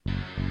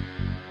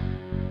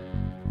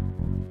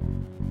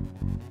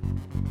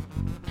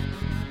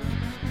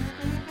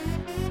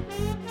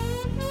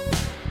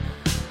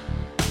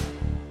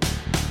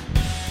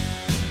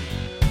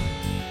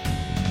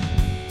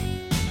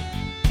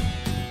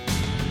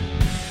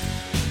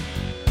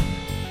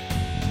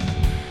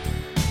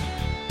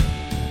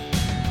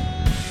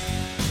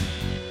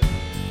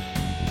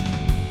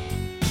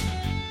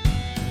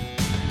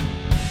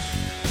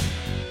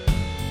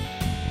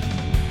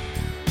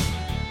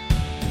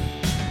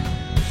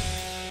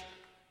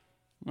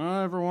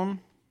Hi, everyone.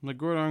 The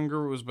Gridiron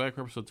Guru is back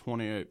for episode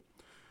 28.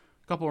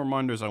 A couple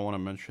reminders I want to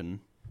mention.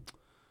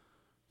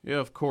 Yeah,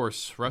 of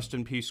course. Rest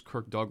in peace,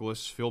 Kirk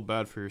Douglas. Feel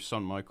bad for your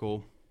son,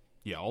 Michael.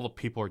 Yeah, all the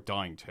people are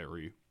dying,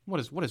 Terry.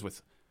 What's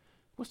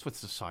with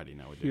society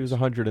nowadays? He was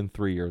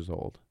 103 years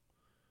old.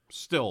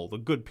 Still, the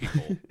good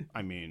people.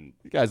 I mean,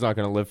 The guy's not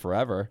going to live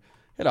forever.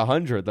 Hit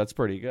 100, that's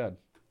pretty good.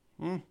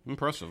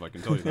 impressive, I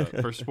can tell you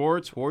that. For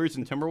sports, Warriors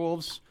and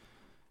Timberwolves,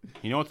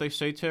 you know what they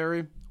say,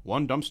 Terry?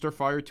 One dumpster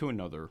fire to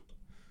another.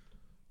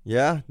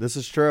 Yeah, this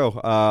is true.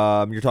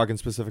 You're talking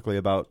specifically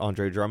about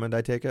Andre Drummond,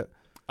 I take it?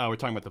 We're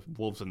talking about the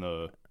Wolves and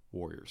the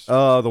Warriors.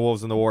 Oh, the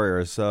Wolves and the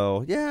Warriors.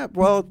 So, yeah,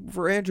 well,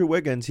 for Andrew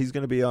Wiggins, he's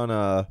going to be on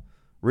a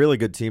really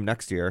good team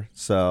next year.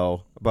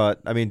 So, but,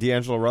 I mean,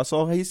 D'Angelo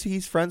Russell,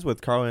 he's friends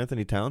with Karl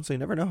Anthony Towns, so you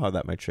never know how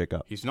that might shake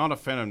up. He's not a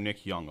fan of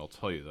Nick Young, I'll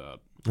tell you that.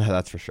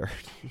 That's for sure.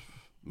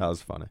 That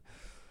was funny.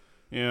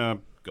 Yeah,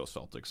 go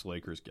Celtics.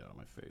 Lakers, get out of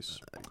my face.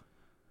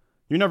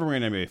 You're never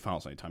winning NBA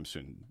Finals anytime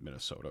soon,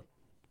 Minnesota.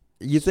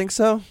 You think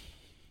so?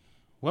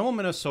 When will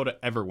Minnesota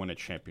ever win a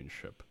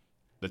championship?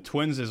 The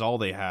Twins is all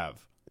they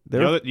have.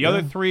 They're- The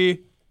other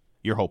three,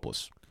 you're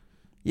hopeless.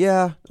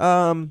 Yeah.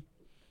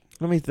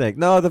 Let me think.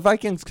 No, the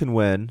Vikings can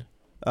win.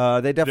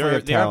 They definitely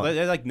have talent.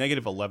 They're like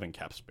negative 11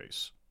 cap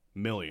space.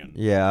 Million.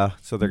 Yeah,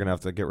 so they're going to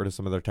have to get rid of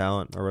some of their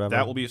talent or whatever.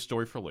 That will be a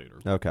story for later.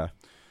 Okay.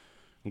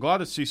 I'm glad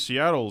to see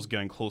Seattle is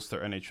getting close to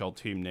their NHL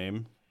team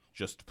name.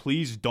 Just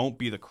please don't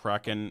be the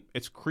Kraken.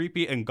 It's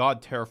creepy and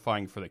god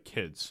terrifying for the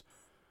kids.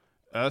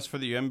 As for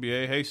the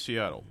NBA, hey,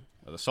 Seattle.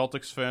 As a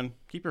Celtics fan,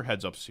 keep your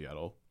heads up,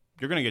 Seattle.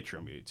 You're going to get your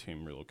NBA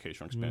team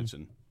relocation or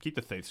expansion. Keep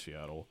the faith,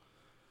 Seattle.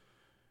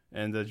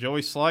 And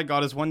Joey Sly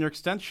got his one-year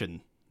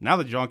extension. Now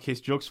the John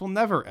Case jokes will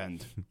never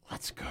end.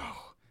 Let's go.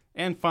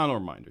 And final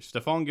reminder,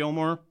 Stephon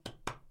Gilmore,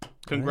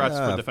 congrats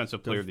for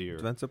Defensive Player of the Year.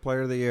 Defensive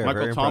Player of the Year.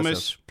 Michael Very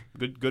Thomas,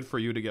 impressive. good for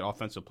you to get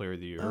Offensive Player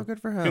of the Year. Oh, good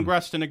for him.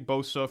 Congrats to Nick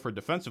Bosa for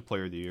Defensive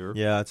Player of the Year.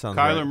 Yeah, that sounds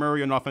Kyler right.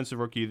 Murray, an Offensive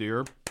Rookie of the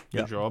Year.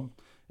 Good Yep. job.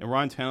 And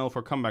Ryan Tannehill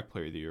for Comeback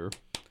Player of the Year.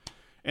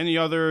 And the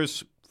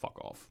others, fuck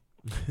off.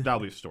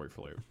 That'll be a story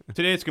for later.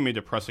 Today it's going to be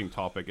a depressing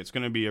topic. It's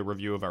going to be a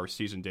review of our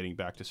season dating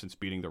back to since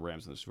beating the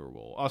Rams in the Super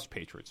Bowl. Us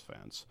Patriots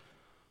fans.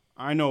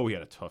 I know we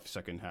had a tough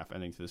second half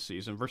ending to the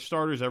season. For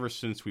starters, ever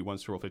since we won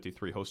Super Bowl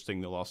 53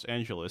 hosting the Los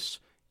Angeles,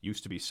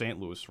 used to be St.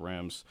 Louis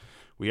Rams,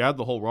 we had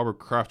the whole Robert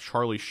Kraft,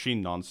 Charlie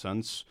Sheen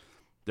nonsense.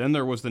 Then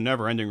there was the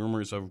never-ending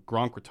rumors of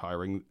Gronk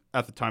retiring,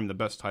 at the time the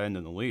best tight end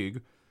in the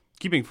league,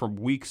 keeping for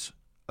weeks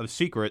a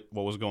secret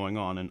what was going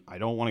on, and I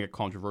don't want to get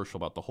controversial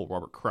about the whole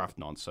Robert Kraft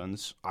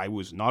nonsense. I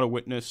was not a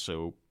witness,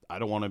 so I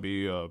don't want to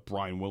be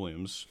Brian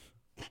Williams.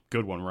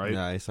 Good one, right?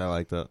 Nice, I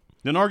like that.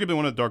 Then arguably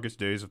one of the darkest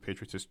days of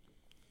Patriots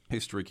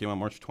history came on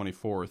March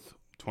 24th,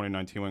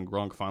 2019, when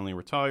Gronk finally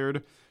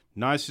retired.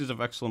 9 seasons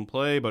of excellent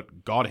play,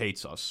 but God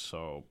hates us,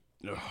 so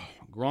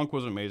Gronk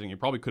was amazing. He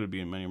probably could have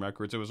beaten many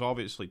records. It was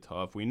obviously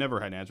tough. We never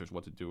had answers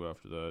what to do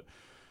after that.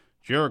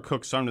 Jared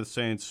Cook signed to the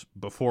Saints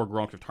before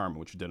Gronk's retirement,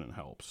 which didn't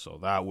help, so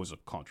that was a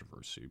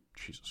controversy.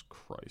 Jesus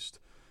Christ.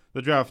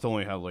 The draft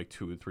only had like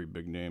 2 or 3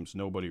 big names.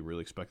 Nobody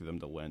really expected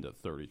them to land at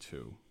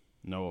 32.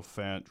 Noah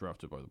Fant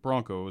drafted by the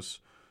Broncos,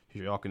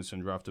 TJ Hawkinson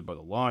drafted by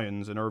the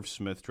Lions, and Irv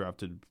Smith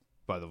drafted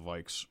by the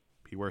Vikes.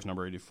 He wears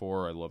number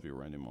 84. I love you,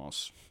 Randy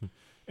Moss.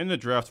 In the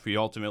draft, we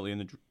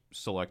ultimately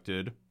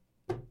selected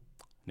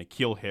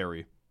N'Keal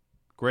Harry.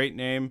 Great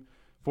name.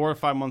 4 or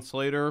 5 months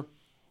later,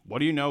 what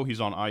do you know?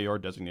 He's on IR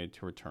designated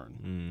to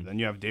return. Then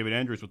you have David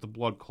Andrews with the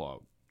Blood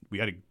Clot. We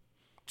had a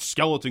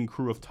skeleton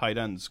crew of tight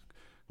ends.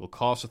 Will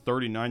cost a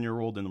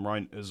 39-year-old and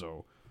Ryan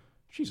Izzo.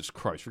 Jesus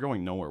Christ, we're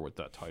going nowhere with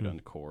that tight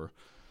end core.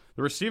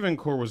 The receiving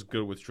core was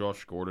good with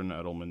Josh Gordon,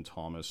 Edelman,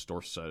 Thomas,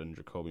 Dorsett, and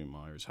Jacoby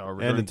Myers.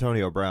 However, And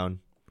Antonio Brown.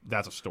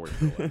 that's a story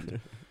for the end.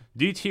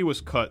 DT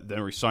was cut,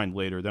 then resigned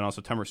later. Then on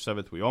September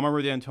 7th, we all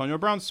remember the Antonio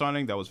Brown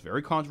signing. That was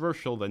very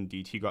controversial. Then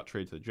DT got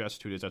traded to the Jets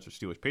 2 days after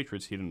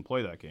Steelers-Patriots. He didn't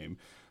play that game.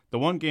 The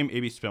one game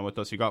AB spent with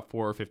us, he got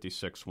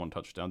 456, 1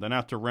 touchdown. Then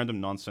after random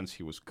nonsense,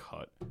 he was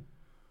cut.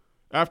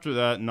 After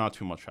that, not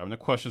too much happened. The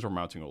questions were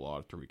mounting a lot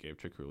after week 8,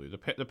 particularly.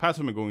 The Pats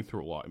have been going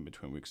through a lot in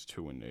between weeks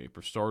 2 and 8.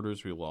 For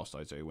starters, we lost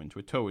Isaiah Wynn to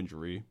a toe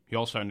injury. He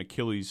also had an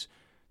Achilles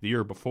the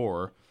year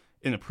before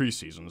in the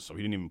preseason, so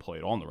he didn't even play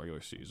at all in the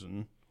regular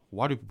season.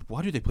 Why do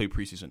they play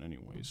preseason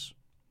anyways?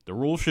 The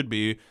rule should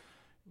be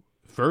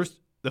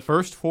the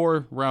first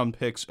 4 round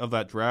picks of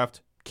that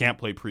draft can't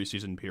play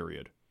preseason,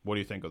 period. What do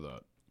you think of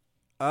that?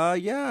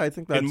 Yeah, I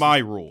think that's in my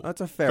rule. That's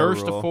a fair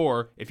First rule. to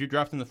 4, if you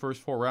draft in the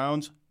first 4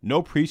 rounds,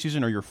 no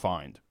preseason or you're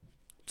fined.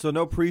 So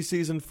no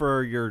preseason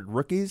for your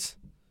rookies?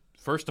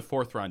 First to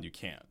 4th round, you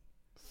can't.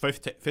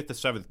 Fifth to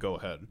 7th, go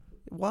ahead.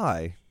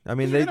 Why? I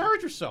mean, You're they going to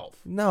hurt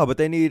yourself. no, but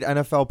they need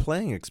NFL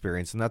playing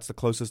experience, and that's the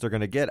closest they're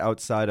going to get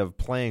outside of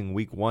playing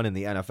week 1 in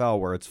the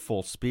NFL, where it's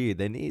full speed.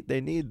 They need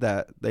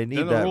that. They need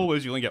Then that. the rule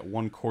is you only get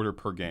 1 quarter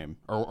per game,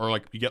 or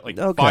like you get like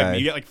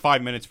Okay.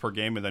 5 minutes per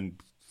game, and then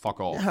fuck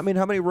off. I mean,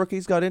 how many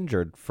rookies got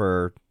injured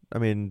for? I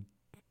mean,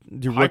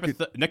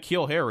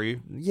 N'Keal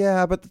Harry,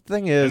 yeah, but the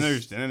thing and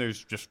is, then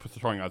there's just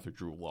throwing out there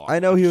Drew Lock. I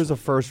know he was a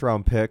first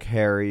round pick,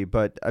 Harry,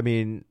 but I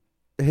mean,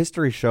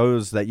 history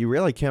shows that you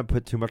really can't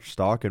put too much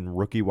stock in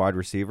rookie wide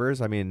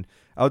receivers. I mean,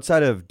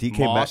 outside of DK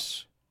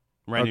Moss,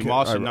 Randy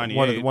Moss in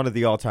 '98, one of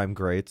the all-time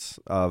greats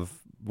of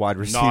wide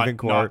receiving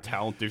core. Not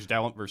talent. There's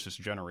talent versus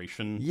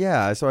generation.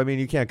 Yeah, so I mean,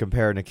 you can't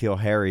compare N'Keal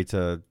Harry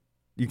to.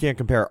 You can't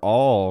compare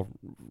all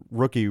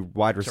rookie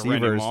wide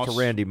receivers to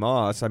Randy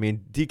Moss. I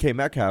mean, DK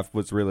Metcalf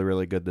was really,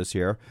 really good this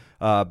year,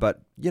 but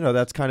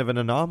that's kind of an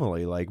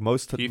anomaly. Like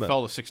he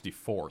fell to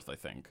 64th, I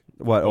think.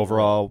 What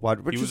overall?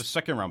 He was a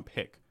second-round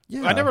pick.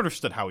 Yeah, I never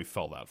understood how he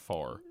fell that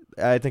far.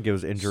 I think it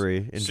was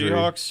injury.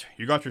 Seahawks,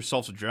 you got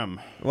yourselves a gem.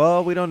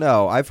 Well, we don't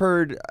know. I've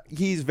heard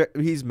he's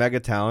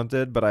mega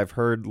talented, but I've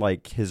heard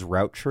like his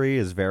route tree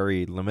is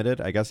very limited.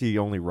 I guess he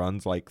only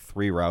runs like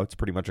 3 routes,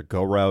 pretty much a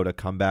go route, a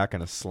comeback,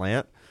 and a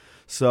slant.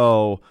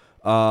 So,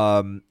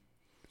 I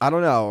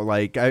don't know.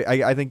 Like,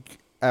 I think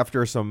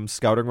after some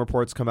scouting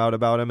reports come out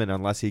about him, and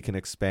unless he can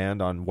expand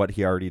on what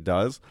he already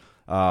does,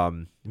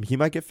 he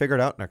might get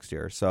figured out next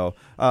year. So,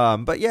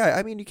 but yeah,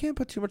 I mean, you can't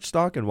put too much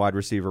stock in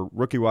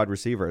rookie wide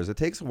receivers. It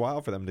takes a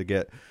while for them to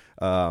get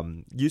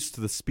used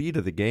to the speed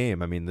of the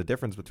game. I mean, the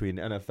difference between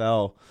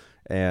NFL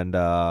and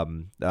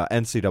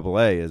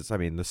NCAA is, I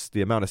mean,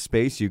 the amount of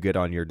space you get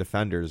on your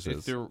defenders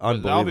is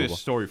unbelievable. That'll be a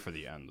story for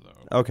the end,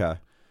 though. Okay.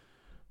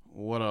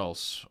 What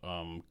else?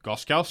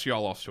 Gostkowski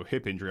lost to a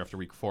hip injury after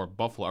week 4 at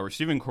Buffalo. Our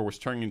receiving core was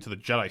turning into the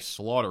Jedi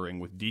slaughtering,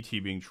 with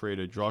DT being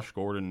traded, Josh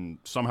Gordon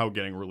somehow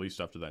getting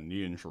released after that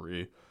knee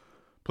injury.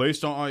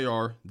 Placed on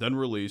IR, then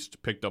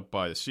released, picked up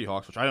by the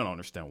Seahawks, which I don't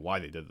understand why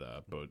they did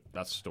that, but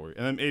that's the story.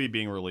 And then maybe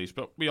being released,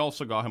 but we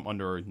also got him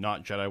under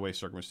not Jedi way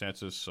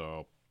circumstances,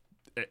 so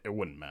it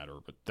wouldn't matter.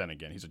 But then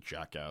again, he's a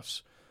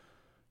jackass.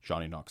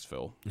 Johnny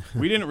Knoxville.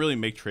 We didn't really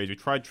make trades. We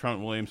tried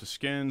Trent Williams to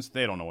Skins.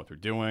 They don't know what they're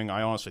doing.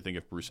 I honestly think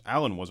if Bruce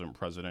Allen wasn't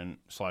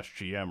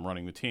president/GM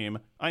running the team,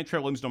 I think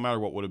Trent Williams, no matter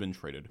what, would have been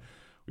traded.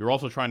 We were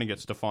also trying to get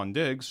Stephon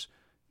Diggs.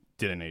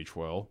 Didn't age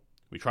well.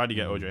 We tried to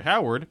get O.J.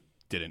 Howard.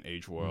 Didn't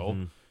age well.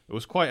 It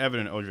was quite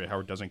evident O.J.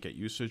 Howard doesn't get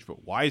usage,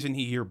 but why isn't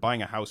he here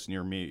buying a house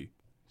near me?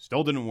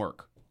 Still didn't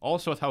work.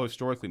 Also, with how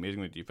historically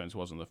amazing the defense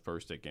was in the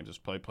first 8 games,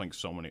 despite playing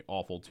so many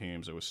awful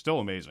teams, it was still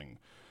amazing.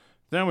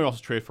 Then we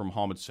also traded for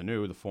Mohamed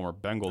Sanu, the former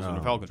Bengals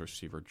and Falcons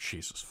receiver.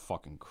 Jesus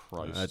fucking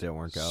Christ. That didn't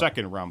work out.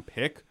 Second-round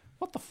pick?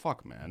 What the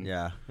fuck, man?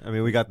 Yeah. I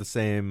mean, we got the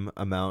same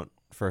amount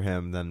for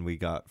him than we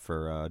got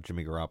for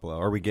Jimmy Garoppolo.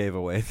 Or we gave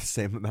away the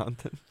same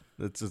amount.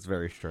 It's just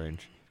very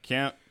strange.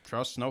 Can't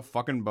trust no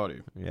fucking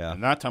buddy. Yeah.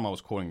 And that time I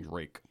was quoting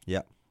Drake.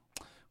 Yeah.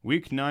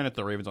 Week 9 at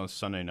the Ravens on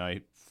Sunday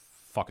night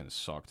fucking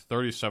sucked.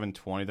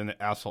 37-20. Then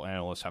the asshole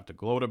analysts have to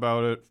gloat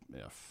about it.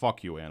 Yeah,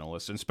 fuck you,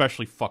 analysts. And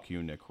especially fuck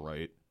you, Nick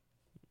Wright.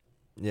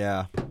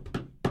 Yeah.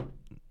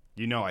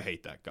 You know I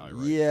hate that guy,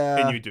 right? Yeah.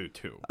 And you do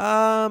too.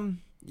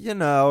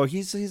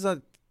 He's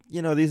a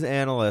these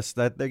analysts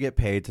that they get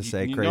paid to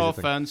say crazy no things.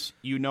 offense,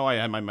 I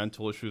had my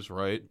mental issues,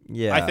 right?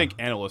 Yeah. I think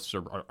analysts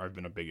have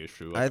been a big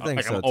issue. I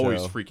think so I'm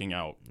always too. freaking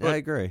out. Yeah, I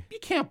agree. You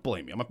can't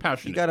blame me. I'm a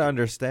passionate. You got to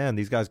understand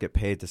these guys get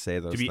paid to say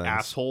those things. To be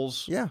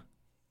assholes. Yeah.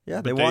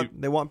 Yeah, But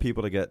they want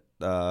people to get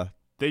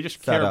they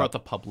just care about the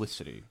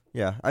publicity.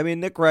 Yeah. I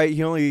mean, Nick Wright,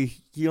 he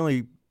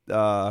only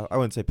I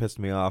wouldn't say pissed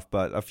me off,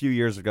 but a few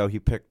years ago he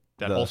picked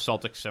that whole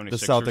Celtics 76ers the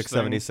Celtics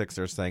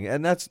 76ers thing.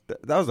 And that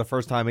was the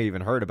first time I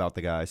even heard about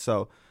the guy.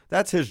 So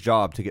that's his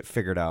job to get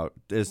figured out,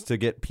 is to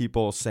get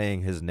people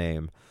saying his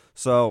name.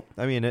 So,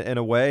 I mean, in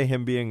a way,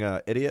 him being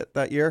an idiot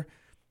that year,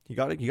 he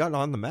got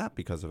on the map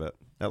because of it,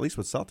 at least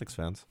with Celtics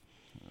fans.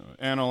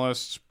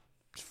 Analysts,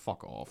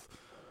 fuck off.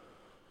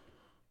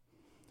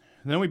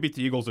 And then we beat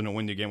the Eagles in a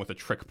windy game with a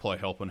trick play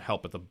help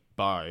at the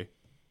bye.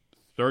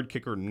 Third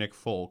kicker Nick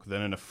Folk,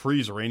 then in a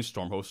freeze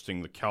rainstorm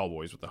hosting the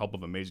Cowboys with the help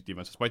of amazing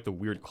defense. Despite the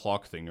weird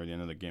clock thing near the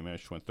end of the game,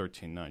 managed to win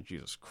 13-9.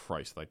 Jesus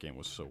Christ, that game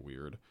was so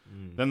weird.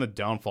 Then the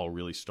downfall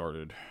really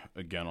started.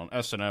 Again, on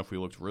SNF, we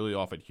looked really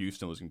off at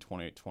Houston, losing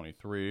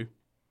 28-23.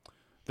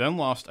 Then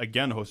lost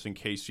again hosting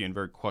KC in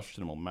very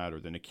questionable manner.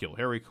 The N'Keal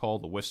Harry call,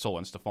 the whistle,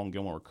 and Stephon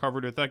Gilmore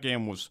recovered it. That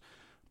game was,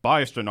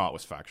 biased or not,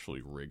 was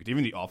factually rigged.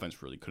 Even the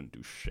offense really couldn't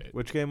do shit.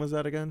 Which game was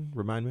that again?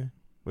 Remind me.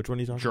 Which one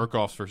are you talking about?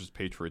 Jerk-offs versus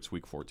Patriots,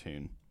 week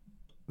 14.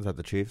 Is that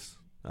the Chiefs?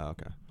 Oh,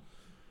 okay.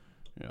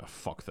 Yeah,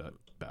 fuck that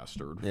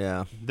bastard.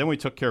 Yeah. Then we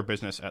took care of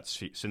business at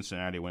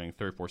Cincinnati, winning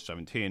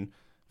 34-17.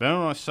 Then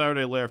on a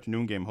Saturday late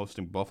afternoon game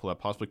hosting Buffalo that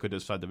possibly could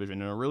decide the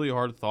division in a really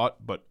hard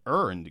thought but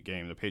earned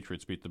game. The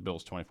Patriots beat the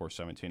Bills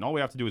 24-17. All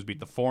we have to do is beat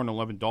the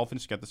 4-11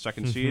 Dolphins to get the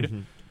second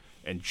seed.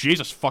 And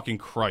Jesus fucking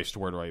Christ,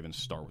 where do I even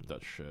start with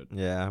that shit?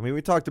 Yeah, I mean,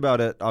 we talked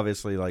about it,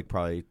 obviously, like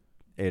probably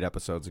 8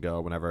 episodes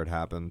ago, whenever it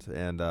happened.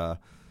 And,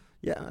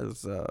 yeah,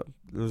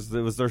 it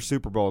was their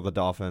Super Bowl, the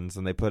Dolphins,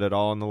 and they put it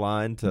all on the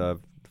line to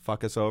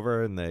fuck us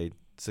over, and they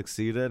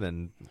succeeded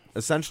and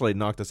essentially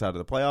knocked us out of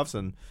the playoffs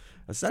and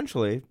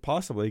essentially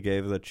possibly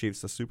gave the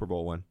Chiefs a Super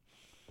Bowl win.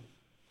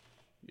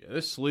 Yeah,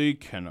 this league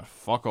can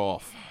fuck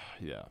off.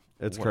 Yeah.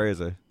 It's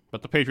crazy.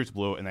 But the Patriots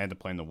blew it, and they had to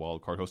play in the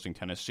wild card hosting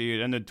Tennessee.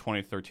 It ended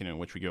 2013, in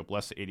which we gave up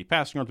less than 80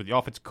 passing yards, but the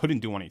offense couldn't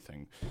do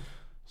anything.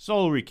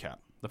 So, recap.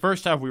 The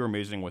first half, we were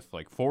amazing with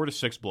like 4 to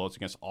 6 blowouts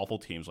against awful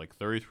teams like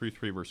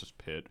 33-3 versus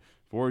Pitt,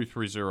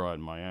 43-0 at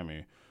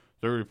Miami,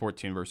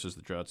 30-14 versus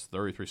the Jets,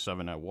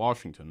 33-7 at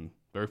Washington,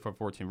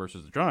 35-14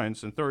 versus the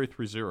Giants, and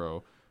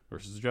 33-0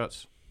 versus the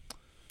Jets.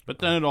 But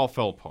then it all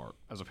fell apart.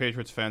 As a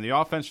Patriots fan, the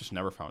offense just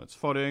never found its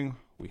footing.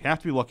 We have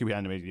to be lucky we had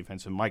an amazing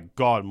defense, and my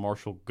God,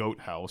 Marshall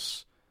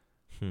Goathouse.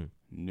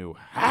 New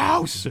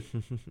house!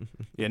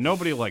 Yeah,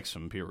 nobody likes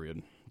him,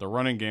 period. The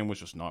running game was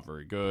just not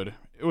very good.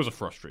 It was a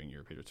frustrating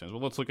year, Patriots fans.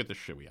 Well, let's look at the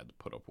shit we had to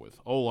put up with.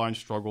 O-line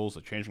struggles,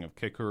 the changing of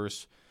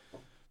kickers,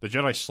 the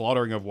Jedi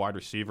slaughtering of wide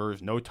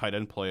receivers, no tight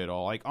end play at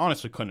all. I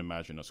honestly couldn't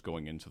imagine us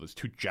going into those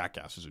 2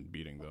 jackasses and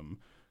beating them.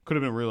 Could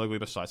have been really ugly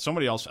besides.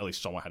 Somebody else, at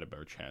least someone had a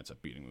better chance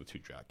at beating the 2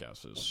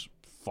 jackasses.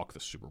 Fuck the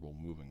Super Bowl,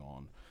 moving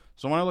on.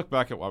 So when I look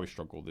back at why we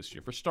struggled this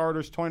year, for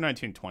starters,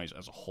 2019-20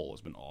 as a whole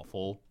has been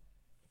awful.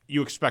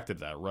 You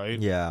expected that, right?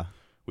 Yeah.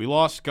 We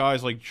lost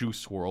guys like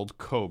Juice WRLD,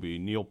 Kobe,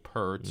 Neil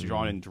Peart,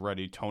 John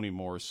Andretti, Tony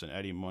Morrison,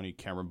 Eddie Money,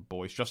 Cameron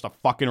Boyce. Just a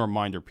fucking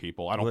reminder,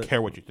 people. I don't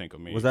care what you think of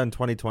me. Was that in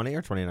 2020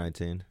 or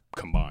 2019?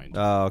 Combined?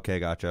 Oh, okay,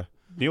 gotcha.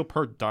 Neil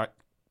Peart died.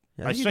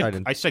 Yeah,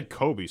 I said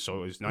Kobe,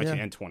 so it was 19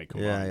 and 20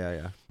 combined.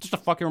 Yeah. Just a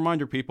fucking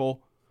reminder,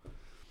 people.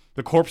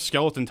 The corpse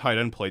skeleton tight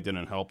end play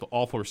didn't help. The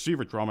awful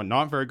receiver drama,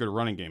 not very good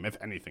running game, if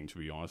anything, to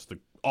be honest. The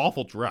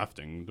awful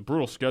drafting, the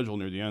brutal schedule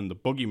near the end. The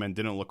boogeymen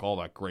didn't look all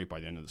that great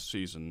by the end of the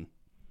season.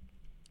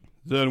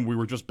 Then we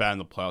were just bad in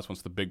the playoffs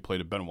once the big play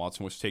to Ben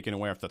Watson was taken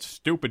away after that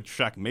stupid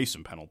Shaq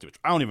Mason penalty, which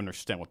I don't even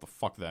understand what the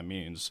fuck that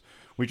means.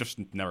 We just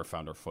never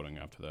found our footing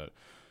after that.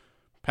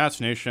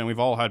 Pats Nation, we've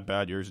all had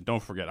bad years.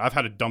 Don't forget, I've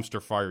had a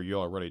dumpster fire year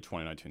already,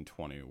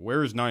 2019-20.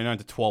 Where is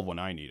 99-12 when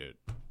I need it?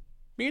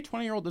 Being a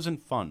 20-year-old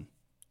isn't fun.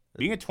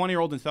 Being a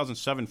 20-year-old in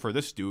 2007 for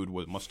this dude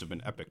must have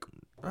been epic.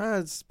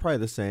 It's probably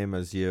the same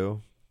as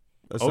you.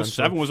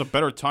 07 was a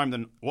better time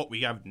than what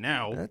we have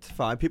now. That's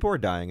fine. People were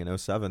dying in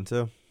 07,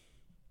 too.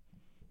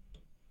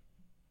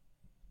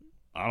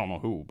 I don't know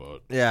who,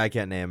 but... Yeah, I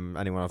can't name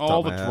anyone off the top all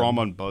of the my head.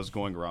 drama and buzz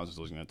going around is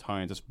losing the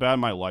Titans. It's bad.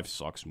 My life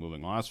sucks.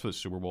 Moving on. As for the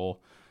Super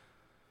Bowl,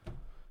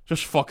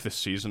 just fuck this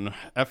season.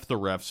 F the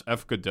refs.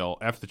 F Goodell.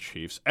 F the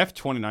Chiefs. F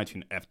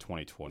 2019. F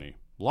 2020.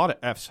 A lot of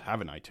Fs,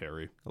 haven't I,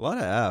 Terry? A lot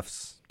of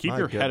Fs. Keep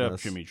your head up,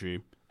 Jimmy G.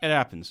 It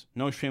happens.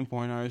 No shame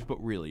for 49ers,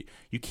 but really,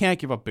 you can't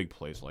give up big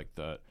plays like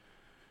that.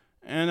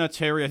 And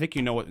Terry, I think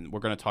you know what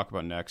we're going to talk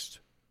about next.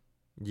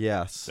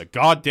 Yes. The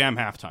goddamn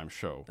halftime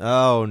show.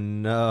 Oh,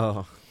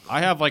 no.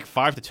 I have like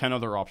 5 to 10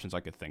 other options I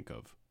could think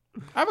of.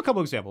 I have a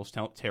couple examples.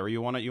 Terry,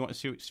 you want to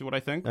see what I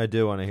think? I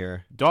do want to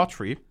hear.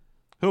 Daughtry,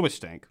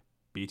 Hoobastank,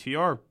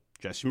 BTR,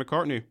 Jesse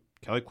McCartney,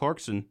 Kelly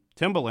Clarkson,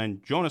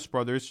 Timbaland, Jonas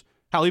Brothers.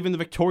 Hell, even the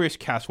Victorious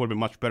cast would have been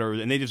much better,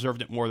 and they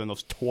deserved it more than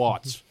those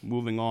twats.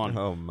 Moving on.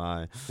 Oh,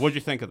 my. What'd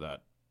you think of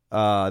that?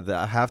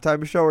 The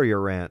halftime show or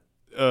your rant?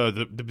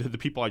 The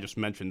people I just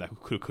mentioned that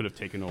could have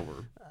taken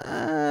over.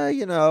 I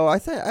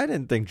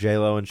didn't think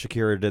J-Lo and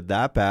Shakira did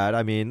that bad.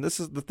 I mean, this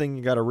is the thing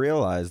you got to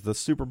realize. The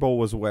Super Bowl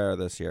was where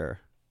this year?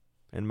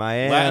 In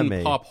Miami.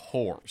 Latin pop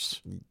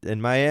whores.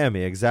 In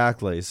Miami,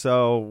 exactly.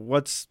 So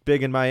what's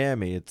big in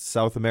Miami? It's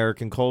South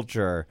American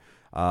culture.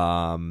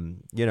 The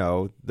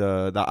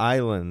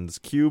islands,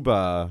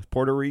 Cuba,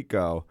 Puerto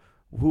Rico.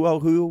 Who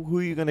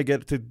are you going to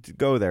get to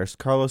go there?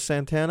 Carlos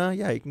Santana?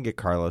 Yeah, you can get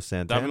Carlos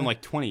Santana. That happened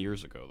like 20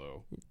 years ago,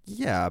 though.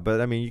 Yeah, but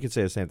I mean, you could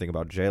say the same thing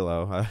about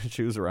J-Lo.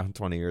 She was around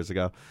 20 years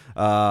ago.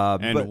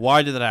 And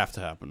why did that have to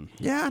happen?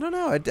 Yeah, I don't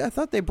know. I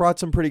thought they brought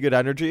some pretty good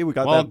energy. We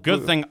got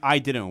good thing I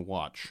didn't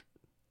watch.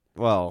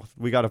 Well,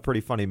 we got a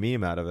pretty funny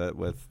meme out of it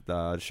with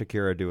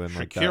Shakira doing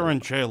like that. Shakira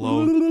and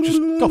J-Lo,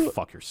 just go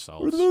fuck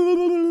yourselves.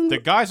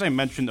 The guys I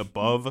mentioned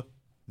above,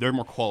 they're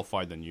more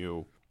qualified than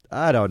you.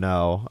 I don't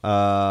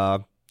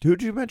know.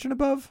 Who'd you mention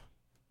above?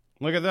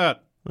 Look at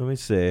that. Let me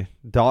see.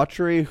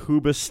 Daughtry,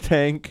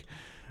 Hoobastank.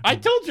 I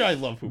told you I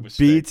love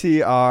Hoobastank.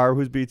 BTR.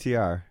 Who's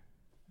BTR?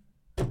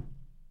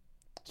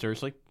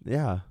 Seriously?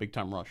 Yeah. Big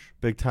Time Rush.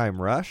 Big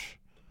Time Rush?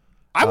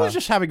 I was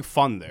just having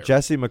fun there.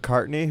 Jesse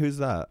McCartney? Who's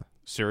that?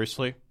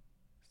 Seriously?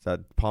 Is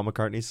that Paul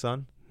McCartney's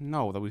son?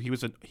 No, he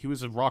was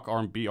a rock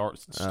R&B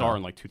star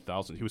in like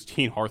 2000. He was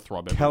teen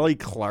heartthrob. Kelly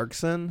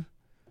Clarkson?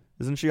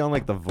 Isn't she on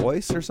like The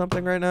Voice or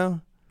something right now?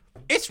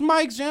 It's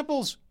my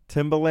examples.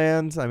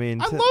 Timbaland, I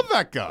mean... I love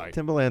that guy.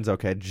 Timbaland's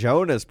okay.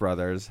 Jonas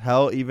Brothers.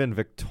 Hell, even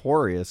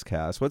Victorious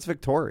cast. What's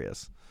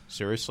Victorious?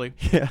 Seriously?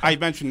 Yeah. I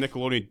mentioned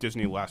Nickelodeon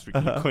Disney last week.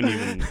 You couldn't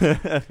even...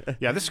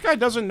 Yeah, this guy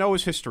doesn't know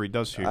his history,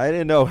 does he? I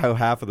didn't know how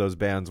half of those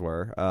bands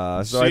were.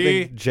 So I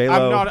think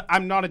J-Lo...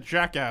 I'm not a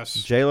jackass.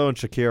 J-Lo and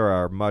Shakira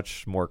are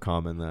much more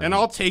common than... And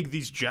I'll take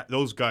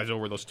those guys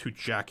over those 2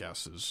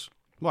 jackasses.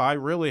 Well, I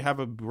really have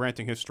a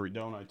ranting history,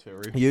 don't I,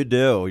 Terry? You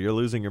do. You're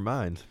losing your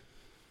mind.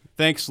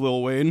 Thanks,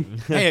 Lil Wayne.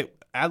 Hey,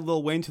 add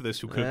Lil Wayne to this,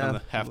 who could have done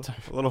the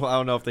halftime. A little. I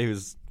don't know if he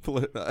was.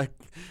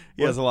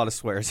 He has a lot of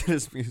swears in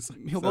his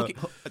music.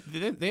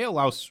 They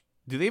allow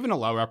Do they even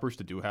allow rappers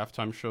to do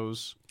halftime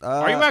shows?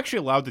 Are you actually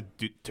allowed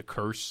to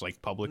curse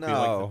like publicly?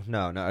 No.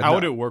 How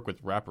would it work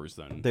with rappers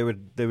then? They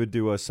would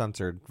do a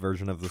censored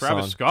version of the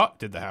Travis song. Scott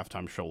did the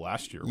halftime show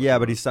last year. Yeah,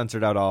 but he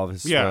censored out all of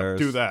his slurs.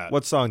 do that.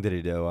 What song did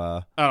he do?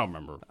 I don't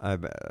remember.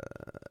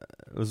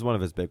 It was one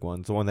of his big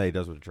ones, the one that he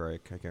does with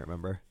Drake. I can't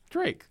remember.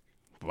 Drake.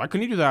 Why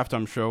couldn't he do the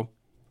halftime show?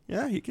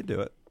 Yeah, he could do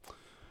it.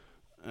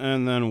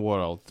 And then what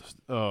else?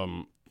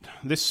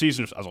 This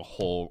season as a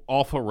whole,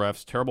 awful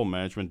refs, terrible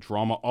management,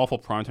 drama, awful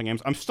primetime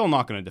games. I'm still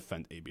not going to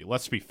defend AB.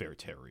 Let's be fair,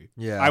 Terry.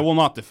 Yeah. I will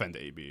not defend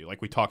AB, like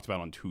we talked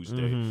about on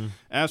Tuesday. Mm-hmm.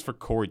 As for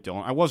Corey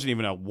Dillon, I wasn't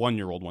even a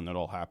 1-year-old when that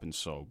all happened,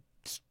 so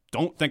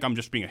don't think I'm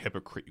just being a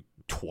hypocrite, you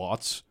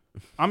twats.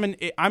 I'm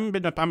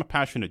a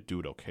passionate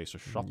dude, okay? So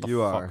shut the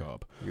fuck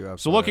up.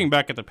 So looking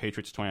back at the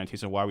Patriots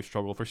 2019 and why we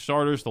struggled, for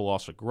starters, the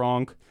loss of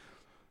Gronk.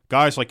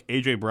 Guys like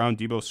A.J. Brown,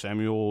 Deebo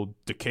Samuel,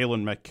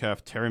 DeKalin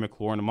Metcalf, Terry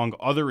McLaurin, among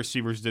other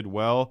receivers did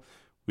well.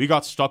 We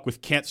got stuck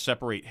with can't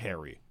separate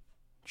Harry.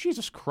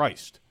 Jesus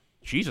Christ.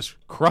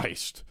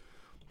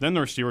 Then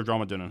the receiver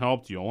drama didn't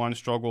help. The O-line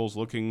struggles.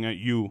 Looking at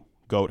you,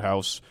 Goat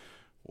House.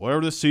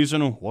 Whatever this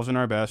season wasn't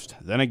our best.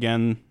 Then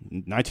again,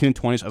 19 and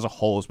 20s as a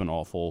whole has been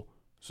awful.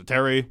 So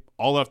Terry,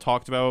 all that I've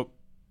talked about,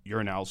 your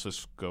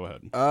analysis, go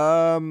ahead.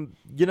 I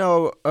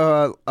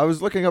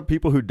was looking up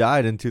people who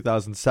died in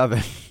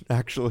 2007,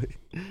 actually,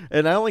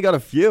 and I only got a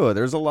few.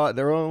 There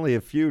were only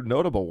a few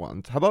notable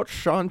ones. How about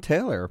Sean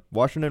Taylor,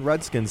 Washington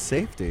Redskins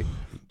safety,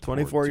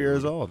 24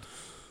 years old,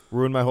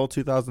 ruined my whole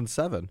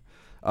 2007.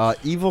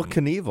 Evil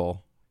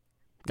Knievel,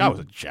 Guy was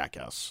a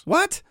jackass.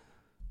 What?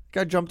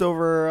 Guy jumped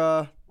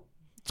over.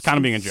 It's kind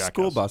of being a jackass.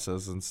 School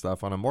buses and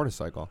stuff on a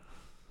motorcycle.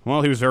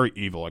 Well, he was very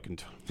evil.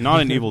 Not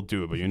an evil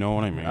dude, but you know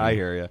what I mean. I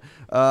hear you.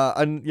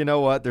 And you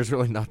know what? There's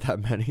really not that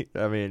many.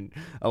 I mean,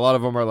 a lot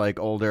of them are like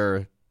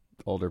older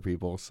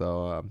people,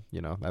 so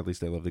at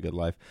least they lived a good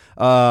life.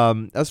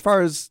 As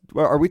far as,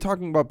 are we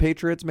talking about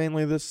Patriots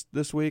mainly this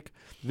week?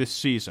 This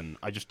season,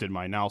 I just did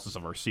my analysis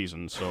of our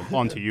season. So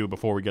on to you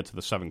before we get to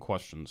the 7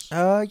 questions.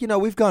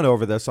 We've gone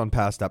over this on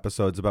past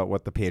episodes about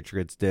what the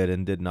Patriots did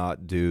and did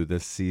not do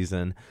this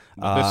season.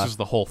 This is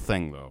the whole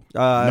thing, though,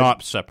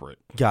 not separate.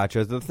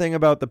 Gotcha. The thing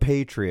about the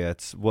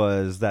Patriots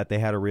was that they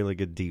had a really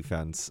good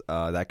defense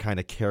that kind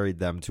of carried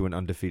them to an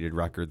undefeated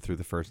record through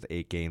the first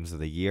 8 games of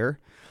the year.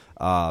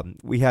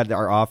 We had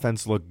our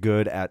offense look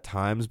good at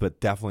times, but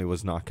definitely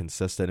was not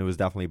consistent. It was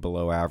definitely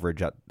below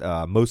average at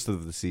most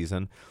of the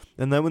season.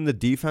 And then when the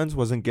defense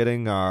wasn't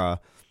getting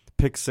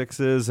pick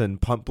sixes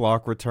and punt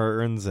block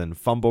returns and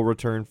fumble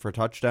return for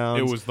touchdowns,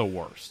 it was the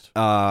worst.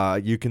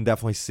 You can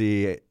definitely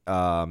see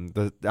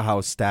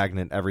how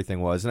stagnant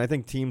everything was. And I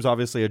think teams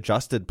obviously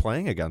adjusted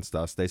playing against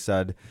us. They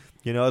said,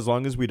 as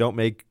long as we don't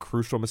make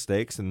crucial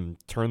mistakes and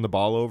turn the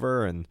ball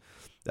over and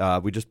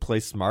we just play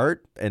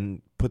smart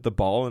and put the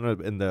ball in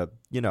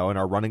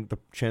our running, the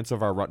chance of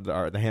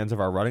the hands of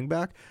our running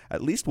back,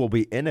 at least we'll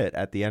be in it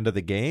at the end of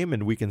the game,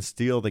 and we can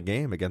steal the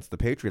game against the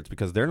Patriots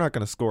because they're not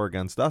going to score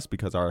against us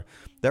because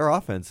their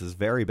offense is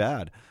very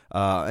bad.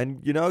 Nothing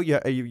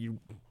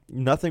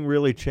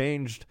really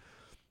changed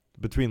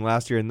between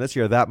last year and this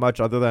year that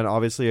much, other than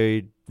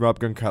obviously Rob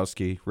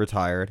Gronkowski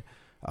retired,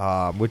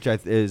 which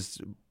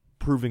is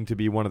proving to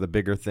be one of the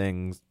bigger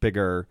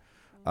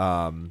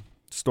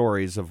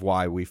stories of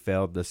why we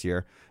failed this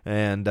year.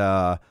 And we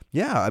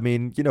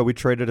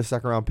traded a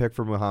 2nd-round pick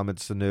for Mohamed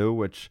Sanu,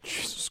 which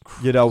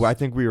I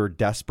think we were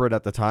desperate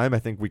at the time. I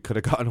think we could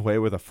have gotten away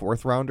with a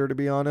 4th-rounder, to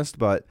be honest,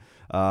 but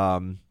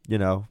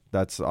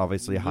that's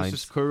obviously hindsight.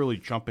 This is clearly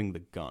jumping the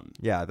gun.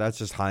 Yeah, that's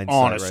just hindsight.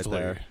 Honestly.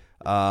 Right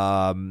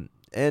there.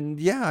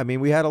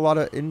 And we had a lot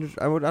of injuries.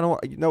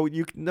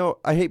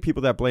 I hate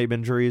people that blame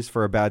injuries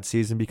for a bad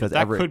season because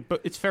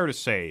but it's fair to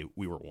say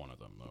we were one of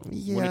them, though.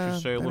 Yeah, Wouldn't you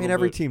say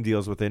every team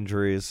deals with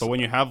injuries. But when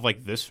you have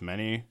like this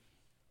many,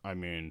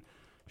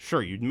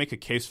 sure, you'd make a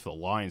case for the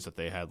Lions that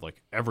they had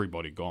like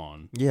everybody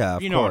gone. Yeah,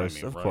 of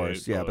course, of right?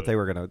 course. Yeah, but they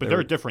were gonna. But they're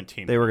a different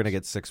team. They were gonna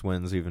get 6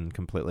 wins, even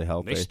completely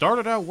healthy. They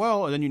started out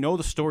well, and then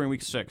the story in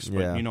week 6.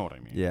 But you know what I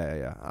mean.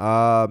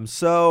 Yeah.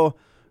 So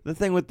the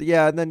thing with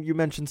and then you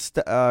mentioned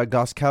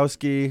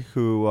Gostkowski,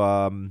 who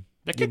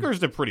the kickers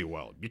did pretty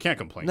well. You can't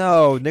complain.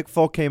 No, Nick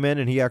Folk came in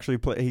and he actually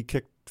he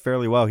kicked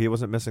fairly well. He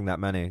wasn't missing that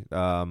many.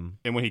 And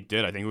when he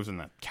did, I think it was in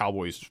the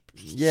Cowboys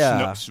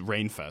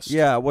rain fest.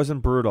 Yeah, it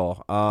wasn't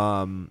brutal.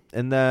 And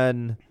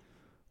then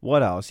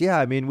what else?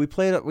 Yeah, we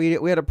played.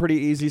 We had a pretty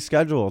easy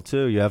schedule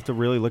too. You have to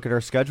really look at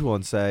our schedule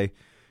and say,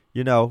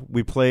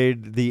 we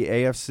played the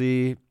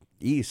AFC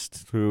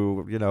East,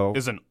 who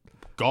isn't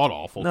god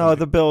awful. No,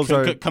 the Bills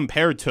are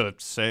compared to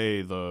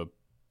say the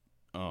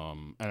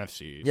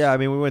NFC. Yeah,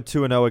 we went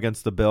 2-0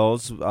 against the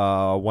Bills,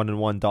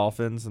 1-1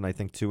 Dolphins, and I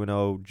think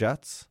 2-0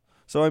 Jets.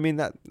 So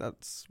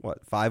that's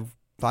what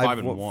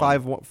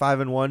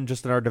 5-1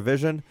 just in our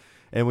division,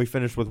 and we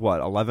finished with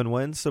 11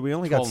 wins. So we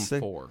only got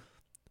 12-4.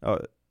 Oh,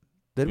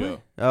 did we?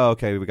 Oh,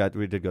 okay. We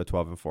did go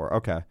 12-4.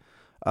 Okay.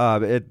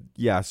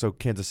 So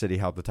Kansas City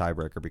held the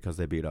tiebreaker because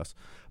they beat us.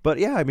 But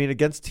yeah,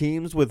 against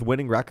teams with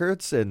winning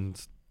records,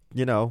 and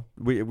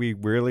we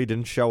really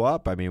didn't show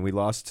up. We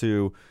lost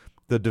to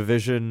the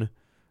division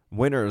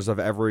winners of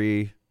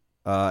every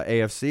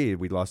AFC.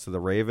 We lost to the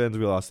Ravens,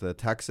 we lost to the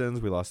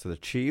Texans, we lost to the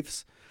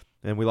Chiefs,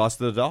 and we lost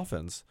to the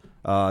Dolphins.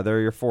 They're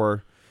your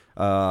 4.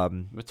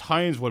 The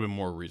Titans would have been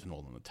more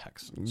reasonable than the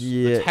Texans.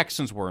 Yeah. The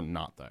Texans were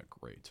not that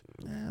great.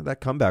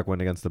 That comeback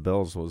win against the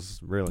Bills was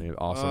really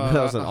awesome.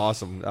 That was an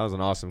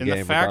awesome And game.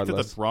 the fact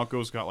regardless. that the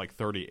Broncos got like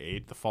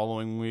 38 the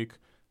following week,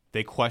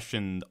 they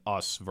questioned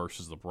us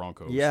versus the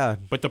Broncos. Yeah.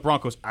 But the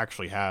Broncos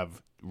actually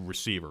have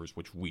receivers,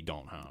 which we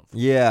don't have.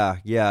 Yeah.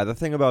 The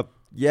thing about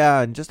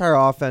and just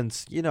our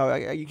offense,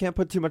 you can't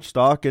put too much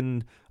stock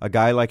in a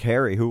guy like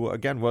Harry, who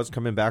again was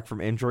coming back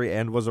from injury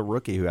and was a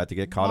rookie who had to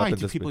get caught Why up in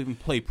do this. people even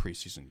play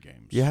preseason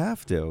games? You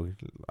have to.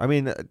 I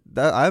mean,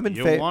 I've been.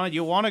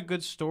 You want a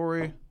good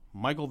story?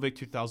 Michael Vick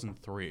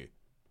 2003.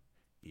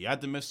 He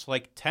had to miss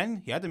like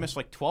 10. He had to miss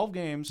like 12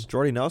 games.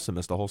 Jordy Nelson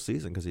missed the whole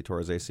season because he tore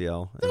his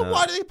ACL. Then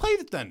why do they play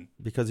it then?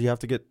 Because you have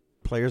to get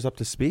players up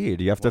to speed.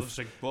 You have to.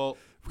 Well,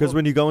 Because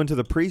when you go into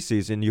the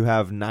preseason, you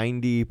have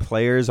 90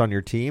 players on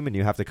your team, and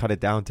you have to cut it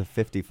down to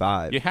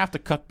 55. you have to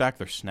cut back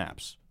their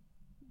snaps.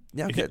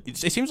 Yeah. Okay. It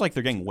seems like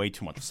they're getting way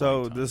too much. So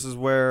playing time. this is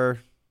where,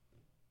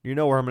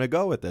 where I'm going to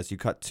go with this. You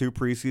cut 2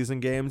 preseason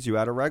games. You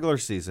add a regular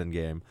season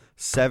game.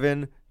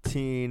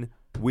 17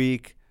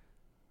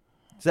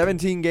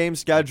 game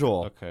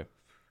schedule. Okay.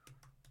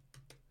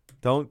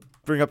 Don't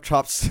bring up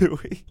Chop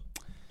Suey.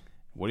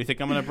 What do you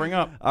think I'm going to bring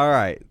up? All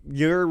right,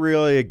 you're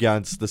really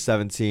against the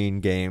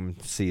 17 game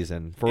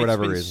season for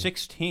whatever it's been reason.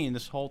 16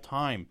 this whole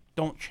time.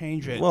 Don't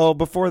change it. Well,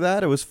 before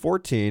that, it was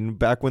 14.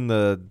 Back when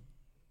the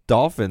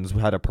Dolphins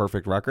had a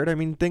perfect record. I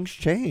mean, things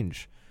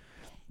change.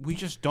 We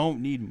just don't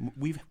need.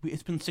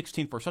 It's been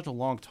 16 for such a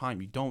long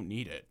time. You don't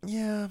need it.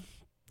 Yeah,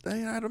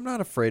 I'm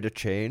not afraid of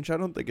change. I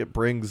don't think it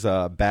brings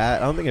I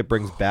don't think it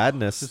brings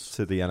badness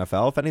to the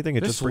NFL. If anything,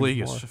 it This just brings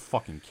league more. is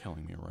fucking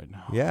killing me right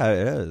now. Yeah,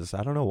 it is.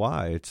 I don't know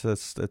why. It's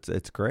just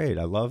it's great.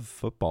 I love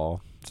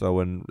football. So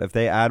if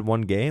they add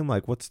one game,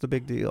 like, what's the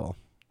big deal?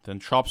 Then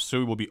Chop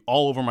Suey will be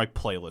all over my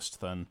playlist.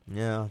 Then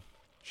Yeah.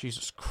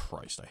 Jesus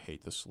Christ, I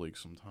hate this league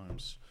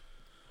sometimes.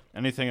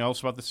 Anything else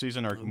about the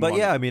season? But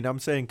yeah, I mean, I'm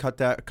saying cut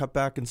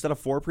back instead of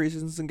 4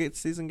 preseason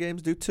season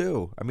games, do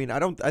 2. I mean,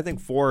 I think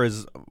 4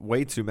 is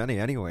way too many,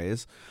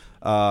 anyways.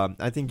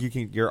 I think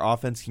your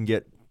offense can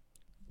get.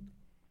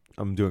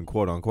 I'm doing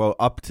quote unquote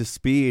up to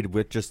speed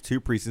with just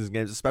 2 preseason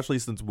games, especially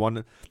since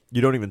one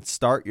you don't even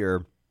start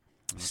your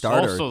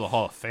starter. It's also the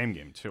Hall of Fame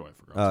game too. I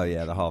forgot. Oh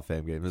yeah, the Hall of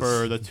Fame game is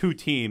for the 2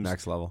 teams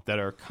next level that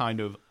are kind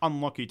of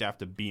unlucky to have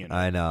to be in it.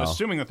 I know.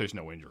 Assuming that there's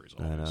no injuries.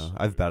 I Always. know.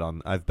 I've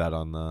bet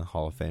on the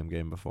Hall of Fame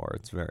game before.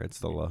 It's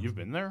the low. You've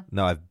been there?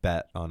 No, I've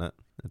bet on it.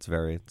 It's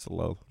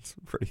low. It's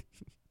pretty.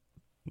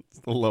 It's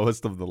the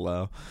lowest of the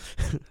low.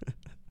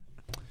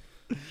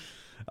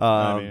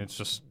 I mean, it's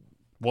just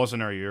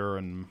wasn't our year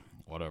and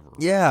whatever.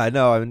 Yeah, I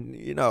know. I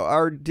mean,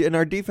 our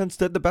defense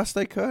did the best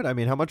they could. I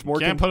mean, how much more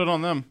Can't put it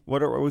on them.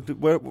 what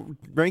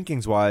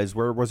rankings wise?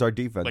 Where was our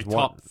defense? Like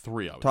top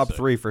 3, I would top say.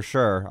 3 for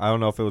sure. I don't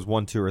know if it was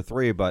 1, 2, or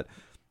 3, but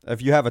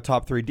if you have a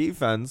top 3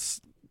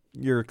 defense,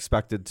 you're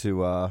expected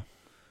to,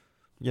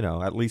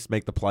 at least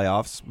make the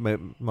playoffs.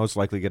 Most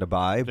likely get a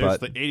bye. There's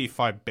But the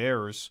 85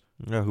 Bears,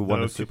 who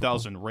won the the Super Bowl.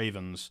 2000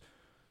 Ravens,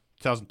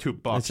 2002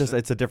 Bucks,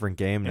 It's a different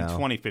game and now.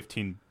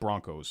 2015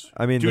 Broncos.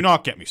 I mean, do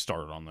not get me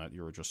started on that.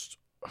 You're just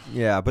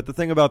Yeah, but the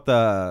thing about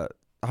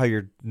how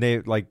your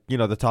name,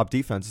 the top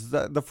defense is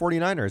that the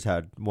 49ers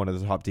had one of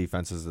the top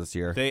defenses this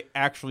year. they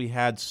actually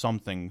had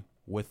something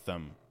with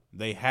them.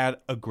 They had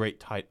a good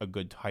tight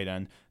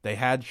end. They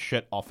had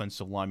shit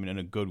offensive linemen in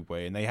a good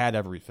way, and they had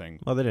everything.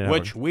 Well, they didn't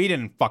which we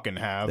didn't fucking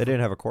have. They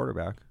didn't have a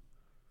quarterback.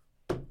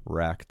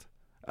 Wrecked.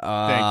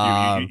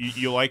 Thank you.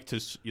 You like to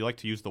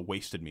use the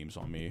wasted memes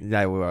on me,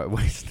 Yeah, we were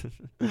wasted.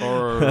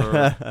 or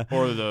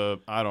the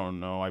I don't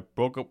know. I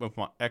broke up with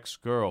my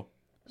ex-girl.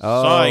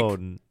 Oh,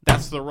 Psych.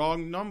 That's the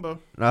wrong number.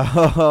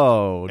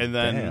 Oh, And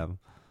then- damn.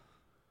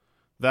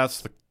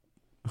 That's the.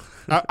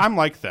 I'm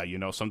like that,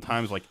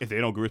 Sometimes, like if they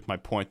don't agree with my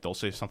point, they'll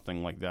say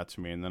something like that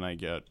to me, and then I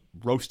get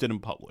roasted in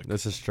public.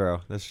 This is true.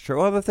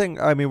 Well, the thing,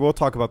 I mean, we'll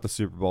talk about the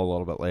Super Bowl a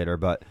little bit later,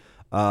 but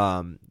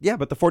but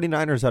the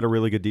 49ers had a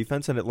really good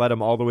defense, and it led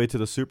them all the way to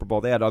the Super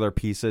Bowl. They had other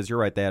pieces. You're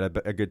right. They had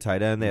a good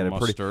tight end. They had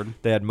Mustard.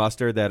 They had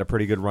Mustard. They had a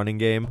pretty good running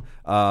game.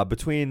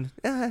 Between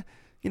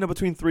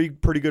 3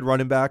 pretty good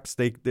running backs,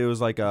 there was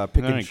like a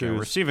pick and choose.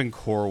 Receiving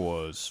core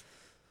was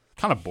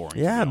kind of boring.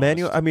 Yeah, to be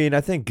Manuel. honest. I mean,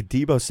 I think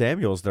Deebo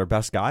Samuel's their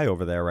best guy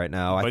over there right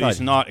now. But he's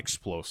not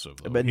explosive.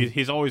 Though. But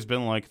He's always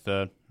been like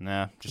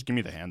just give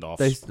me the handoffs.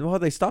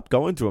 They stopped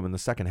going to him in the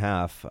second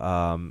half.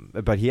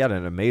 But he had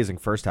an amazing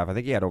first half. I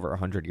think he had over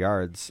 100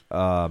 yards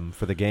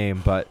for the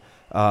game. But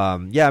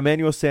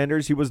Emmanuel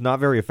Sanders, he was not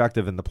very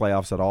effective in the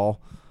playoffs at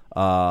all.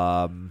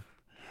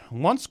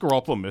 Once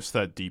Garoppolo missed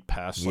that deep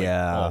pass,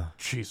 oh,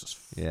 Jesus.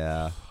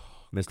 Yeah,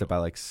 missed it by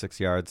like 6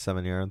 yards,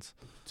 7 yards.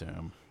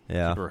 Damn.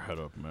 Yeah. Keep her head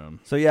up, man.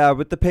 So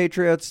with the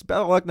Patriots,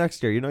 better luck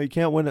next year. You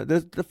can't win it.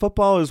 The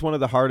football is one of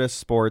the hardest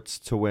sports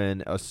to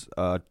win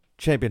a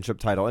championship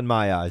title in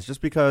my eyes,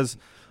 just because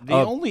the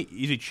only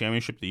easy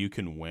championship that you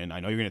can win. I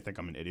know you're gonna think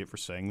I'm an idiot for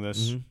saying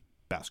this. Mm-hmm.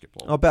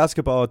 basketball. Oh,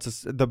 basketball,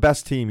 the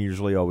best team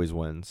usually always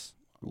wins.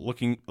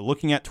 Looking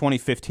at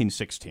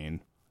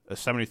 2015-16, a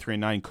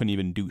 73-9 couldn't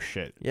even do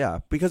shit. Yeah,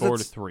 because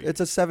 4-3. It's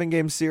a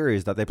 7-game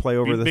series that they play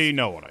over this. You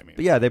know what I mean.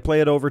 But yeah, they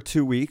play it over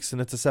 2 weeks,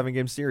 and it's a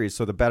 7-game series,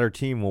 so the better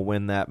team will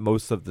win that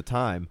most of the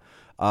time.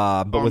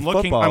 But with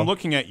football, I'm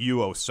looking at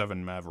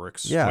U07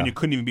 Mavericks. Yeah. When you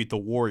couldn't even beat the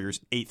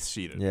Warriors, 8th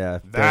seeded. Yeah,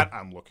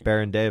 I'm looking.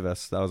 Baron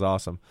Davis, that was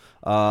awesome.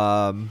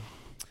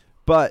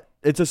 But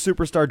it's a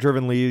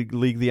superstar-driven league,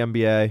 the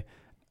NBA.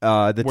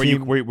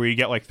 Where you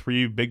get like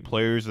 3 big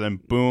players, and then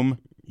boom,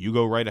 you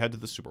go right ahead to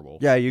the Super Bowl.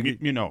 Yeah,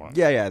 you know.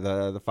 Yeah,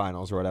 the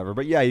finals or whatever.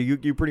 But yeah,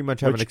 you pretty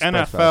much have an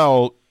express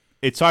NFL.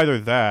 It's either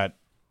that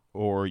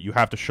or you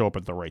have to show up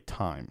at the right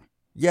time.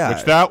 Yeah,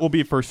 which that will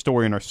be first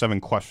story in our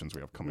 7 questions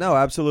we have coming. No,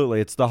 absolutely,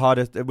 it's the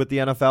hottest with the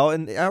NFL,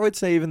 and I would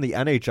say even the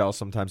NHL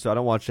sometimes. So I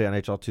don't watch the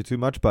NHL too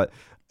much, but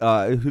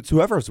it's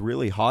whoever's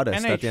really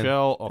hottest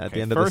NHL. at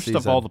the end of the season.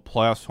 First of all, the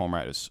playoffs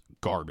format is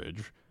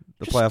garbage.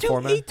 Just playoff do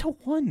format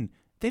 8-1.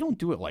 They don't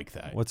do it like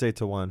that. What's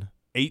 8-1?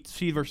 8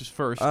 seed versus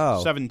first.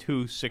 Oh.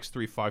 7-2,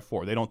 6-3,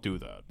 5-4. They don't do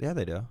that. Yeah,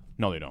 they do.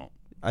 No, they don't.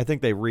 I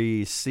think they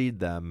reseed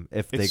them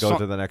if they go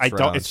to the next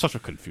round. It's such a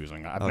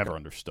confusing. I've never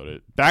understood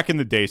it. Back in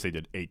the days, they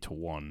did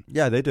 8-1.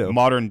 Yeah, they do.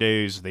 Modern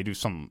days, they do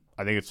some.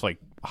 I think it's like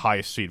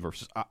highest seed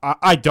versus.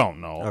 I don't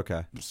know.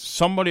 Okay.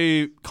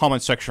 Somebody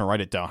comment section, write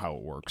it down how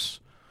it works.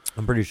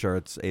 I'm pretty sure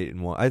it's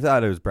 8-1. I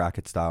thought it was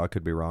bracket style. I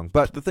could be wrong.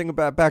 But the thing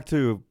about back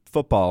to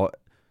football,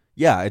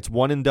 yeah, it's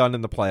one and done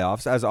in the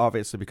playoffs. As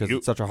obviously because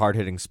it's such a hard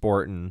hitting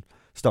sport and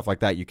stuff like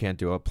that, you can't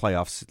do a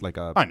playoffs like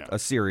a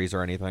series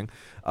or anything.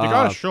 You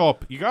gotta show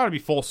up. You gotta be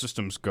full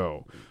systems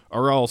go,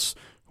 or else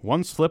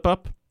one slip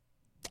up,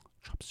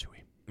 chop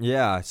suey.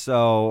 Yeah,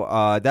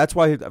 so that's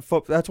why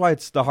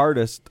it's the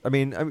hardest. I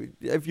mean,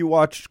 if you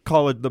watch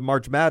the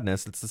March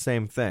Madness, it's the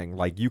same thing.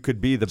 Like you could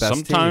be the best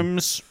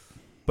sometimes team,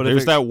 but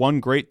there's that one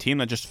great team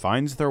that just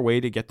finds their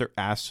way to get their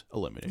ass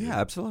eliminated. Yeah,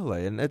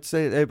 absolutely. And if it's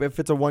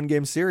a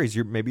 1-game series,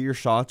 maybe your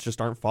shots just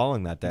aren't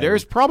falling that day.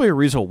 There's probably a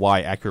reason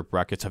why accurate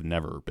brackets have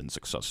never been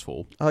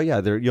successful. Oh yeah,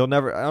 you'll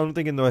never. I don't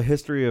think in the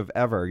history of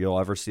ever you'll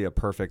ever see a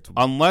perfect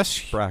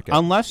bracket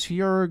unless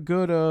you're a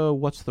good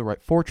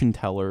fortune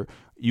teller.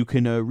 You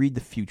can read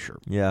the future.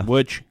 Yeah,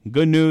 which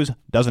good news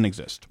doesn't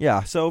exist.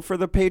 Yeah, so for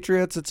the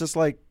Patriots, it's just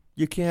like.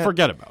 You can't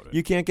forget about it.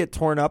 You can't get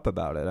torn up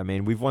about it. I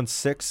mean, we've won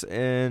 6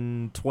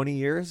 in 20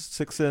 years,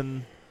 6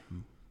 in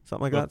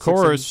something like that. Of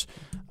course,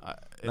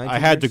 I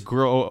had to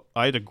grow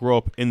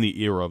up in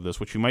the era of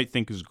this, which you might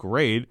think is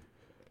great,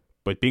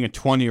 but being a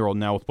 20-year-old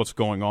now with what's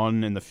going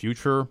on in the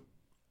future,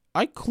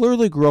 I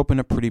clearly grew up in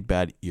a pretty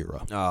bad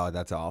era. Oh,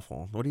 that's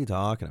awful. What are you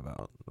talking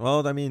about?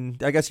 Well, I mean,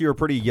 I guess you were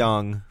pretty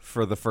young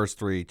for the first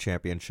 3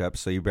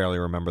 championships, so you barely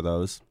remember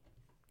those.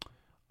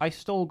 I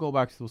still go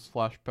back to those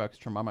flashbacks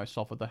to remind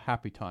myself of the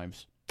happy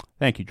times.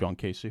 Thank you, John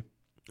Casey.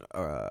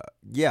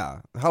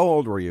 Yeah. How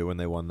old were you when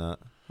they won that?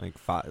 Like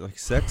 5, like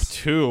 6?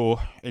 2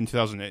 in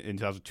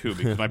 2002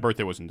 because my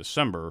birthday was in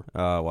December.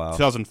 Oh wow.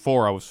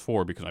 2004 I was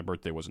 4 because my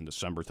birthday was in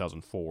December.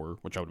 2004,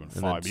 which I would have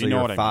been 5. So you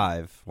know what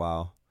 5.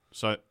 Wow.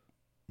 So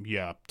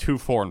yeah, 2,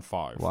 4, and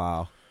 5.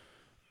 Wow.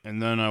 And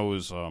then I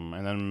was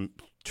and then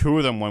 2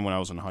 of them went when I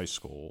was in high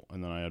school,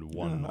 and then I had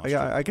 1.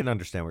 I can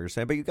understand what you're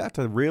saying, but you got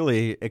to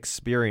really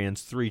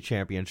experience 3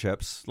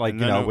 championships, like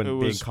being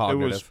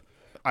cognitive,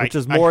 which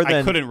is more than.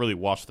 I couldn't really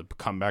watch the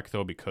comeback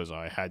though because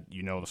I had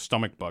the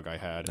stomach bug I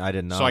had. I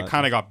did not. So I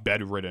kind of got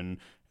bedridden.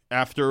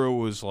 After it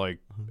was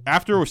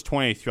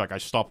 23, like I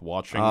stopped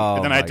watching,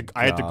 and then I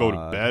had to go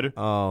to bed.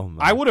 Oh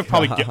my! I would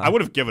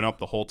have given up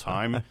the whole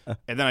time,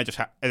 and then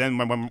and then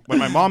when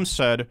my mom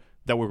said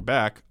that we were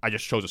back, I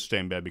just chose to stay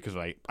in bed because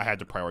I had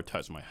to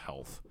prioritize my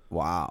health.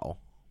 Wow.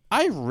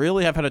 I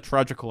really have had a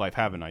tragic life,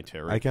 haven't I,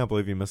 Terry? I can't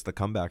believe you missed the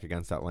comeback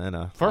against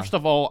Atlanta. First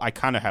of all, I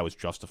kind of was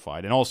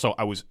justified, and also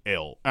I was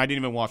ill. I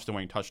didn't even watch the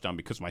winning touchdown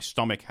because my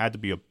stomach had to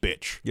be a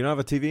bitch. You don't have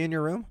a TV in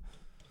your room?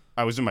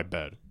 I was in my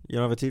bed. You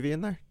don't have a TV in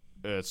there?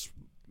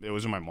 It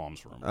was in my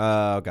mom's room.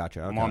 Oh,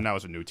 gotcha. Okay. My mom now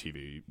has a new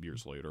TV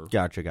years later.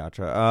 Gotcha.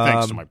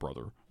 Thanks to my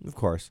brother. Of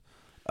course.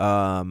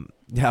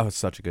 That was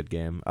such a good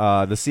game.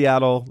 The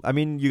Seattle, I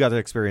mean, you got to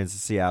experience the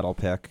Seattle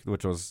pick,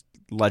 which was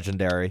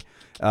legendary.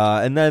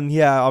 And then,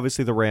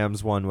 obviously the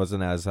Rams one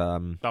wasn't as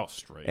that was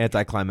straight.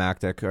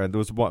 Anticlimactic. It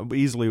was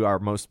easily our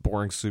most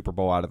boring Super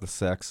Bowl out of the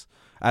 6.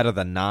 Out of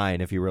the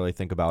 9, if you really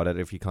think about it,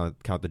 if you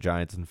count the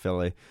Giants and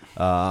Philly.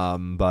 I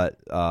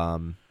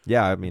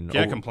mean,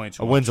 can't complain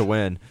too a win's much. a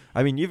win.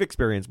 I mean, you've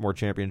experienced more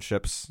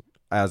championships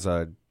as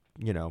a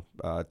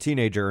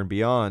teenager and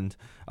beyond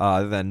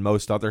than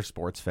most other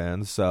sports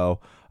fans. So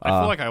I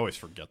feel like I always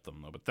forget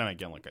them though. But then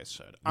again, like I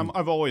said,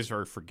 I've always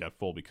very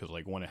forgetful because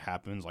like when it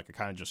happens, like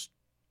I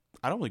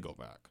don't really go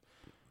back.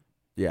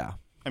 Yeah.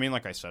 I mean,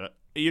 like I said,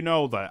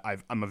 that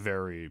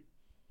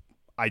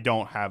I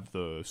don't have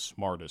the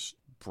smartest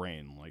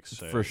brain. Like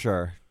say for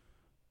sure.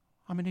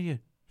 I'm an idiot.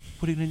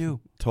 What are you gonna do?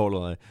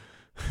 Totally.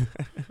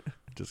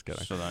 Just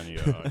kidding. So then,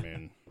 I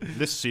mean,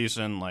 this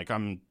season, like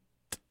I'm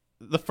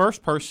the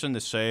first person to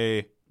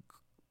say,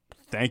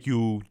 "Thank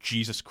you,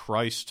 Jesus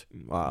Christ."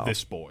 Wow.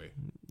 This boy.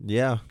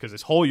 Yeah. Because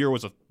this whole year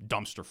was a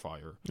dumpster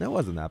fire. It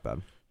wasn't that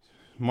bad.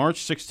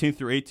 March 16th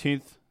through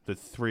 18th, the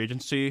free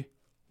agency.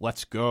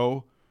 Let's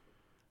go.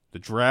 The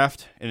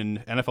draft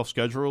and NFL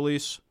schedule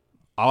release.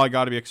 All I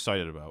got to be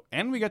excited about.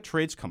 And we got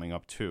trades coming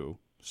up, too.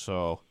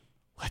 So,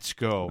 let's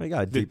go. We're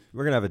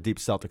gonna have a deep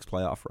Celtics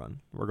playoff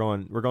run. We're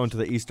going to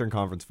the Eastern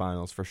Conference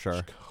Finals for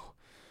sure.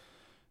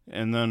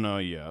 And then,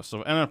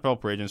 so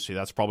NFL free agency,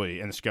 that's probably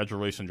in the schedule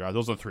release and draft.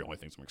 Those are the three only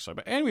things I'm excited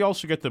about. And we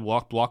also get the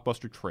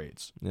blockbuster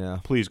trades. Yeah.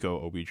 Please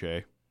go,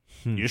 OBJ.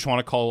 You just want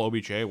to call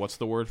OBJ? What's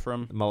the word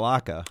from?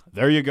 Malaka.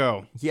 There you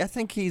go. Yeah, I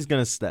think he's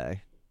gonna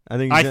stay. I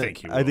think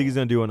he's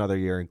gonna do another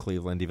year in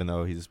Cleveland, even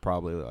though he's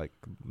probably like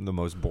the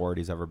most bored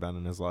he's ever been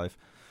in his life.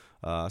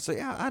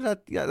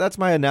 That's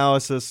my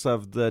analysis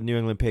of the New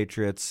England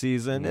Patriots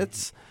season.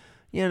 It's,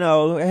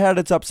 it had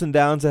its ups and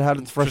downs. It had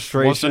its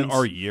frustrations. Just wasn't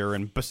our year,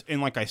 and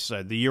like I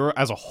said, the year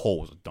as a whole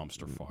was a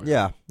dumpster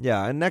fire.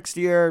 Yeah. And next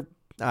year,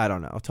 I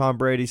don't know. Tom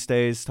Brady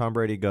stays. Tom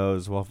Brady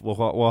goes. We'll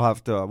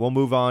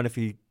move on if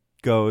he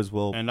goes.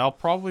 And I'll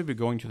probably be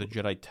going to the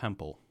Jedi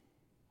Temple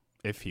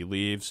if he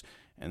leaves,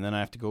 and then I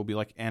have to go be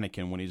like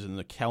Anakin when he's in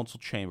the council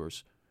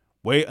chambers.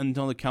 Wait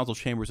until the council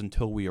chambers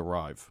until we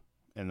arrive,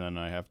 and then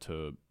I have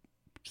to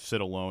sit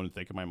alone and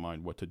think in my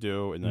mind what to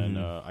do, and then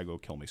I go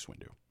kill Mace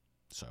Windu.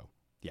 So,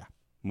 yeah.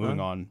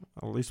 Moving on.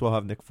 At least we'll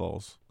have Nick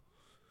Foles.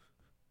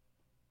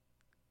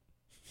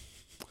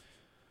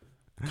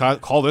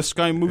 Call this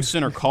guy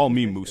Moosin or call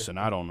me Moosin.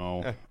 I don't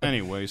know.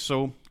 Anyway,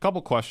 so a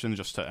couple questions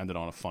just to end it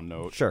on a fun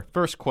note. Sure.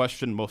 First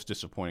question, most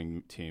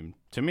disappointing team.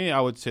 To me,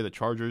 I would say the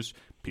Chargers.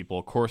 People,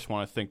 of course,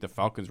 want to think the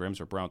Falcons, Rams,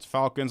 or Browns,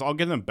 Falcons. I'll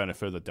give them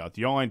benefit of the doubt.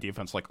 The O-line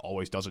defense,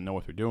 always, doesn't know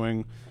what they're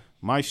doing.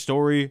 My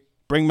story,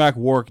 bring back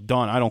Warwick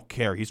Dunn. I don't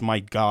care. He's my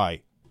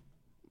guy.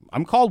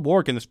 I'm called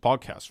Warwick in this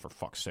podcast, for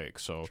fuck's sake.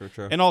 So,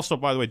 Sure. And also,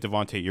 by the way,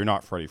 Devontae, you're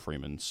not Freddie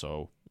Freeman.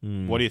 So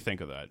what do you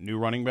think of that? New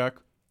running back?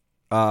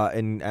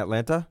 In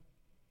Atlanta?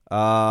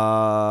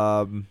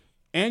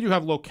 And you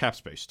have low cap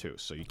space, too,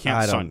 so you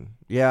can't sign.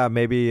 Yeah,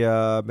 maybe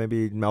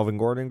Melvin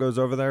Gordon goes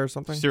over there or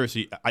something.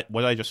 Seriously,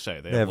 what did I just say?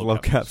 They have low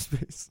cap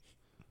space.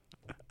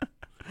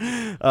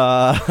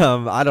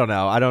 I don't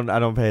know. I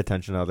don't pay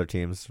attention to other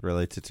teams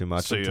really too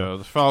much. So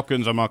the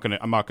Falcons, I'm not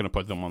gonna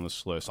put them on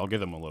this list. I'll give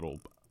them a little.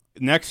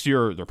 Next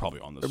year, they're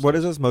probably on this list. What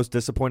is this most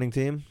disappointing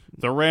team?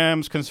 The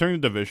Rams, considering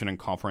the division and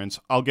conference,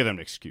 I'll give them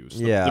an excuse.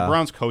 The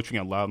Browns coaching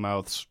and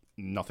loudmouths,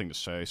 nothing to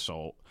say.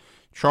 So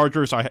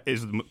Chargers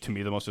is to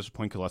me the most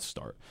disappointing. Because let's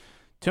start.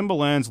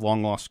 Timberland's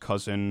long-lost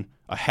cousin,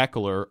 a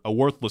heckler, a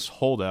worthless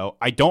holdout.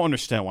 I don't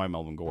understand why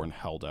Melvin Gordon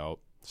held out.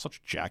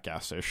 Such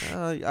jackass-ish.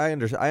 I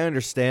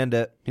understand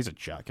it. He's a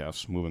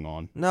jackass. Moving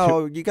on.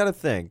 No, you got to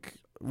think.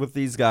 With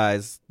these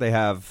guys, they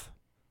have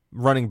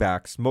running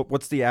backs.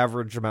 What's their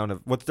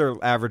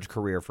average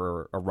career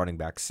for a running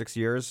back? 6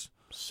 years?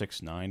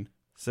 6'9".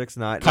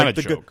 6'9". Kind of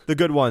joke. The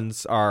good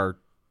ones are...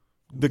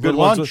 The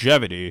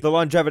longevity. The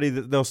longevity.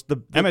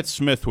 Emmitt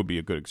Smith would be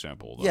a good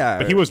example. Though. Yeah.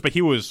 But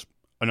he was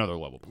another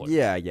level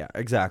player. Yeah,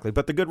 exactly.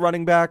 But the good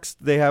running backs,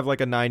 they have like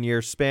a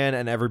 9-year span,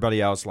 and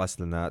everybody else less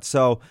than that.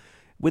 So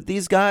with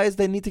these guys,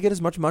 they need to get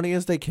as much money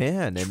as they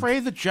can. And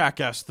trade the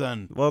jackass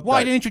then. Well,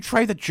 why didn't you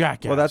trade the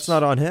jackass? Well, that's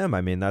not on him.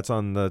 I mean, that's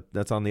on the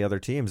other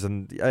teams,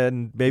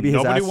 and maybe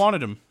nobody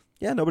wanted him.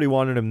 Yeah, nobody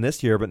wanted him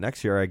this year, but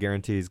next year I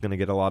guarantee he's going to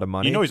get a lot of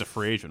money. You know he's a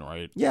free agent,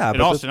 right? Yeah.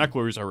 And Austin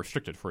Eckler is a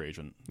restricted free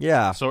agent.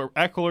 Yeah. So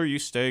Eckler, you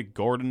stay.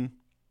 Gordon's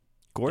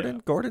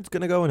going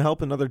to go and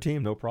help another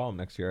team, no problem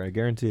next year. I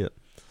guarantee it.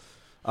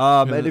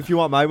 And if you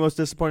want my most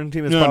disappointing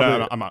team, it's probably...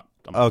 No, I'm not.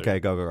 Okay,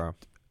 go.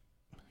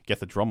 Get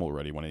the drum roll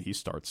ready when he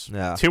starts.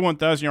 Yeah. 2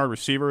 1,000-yard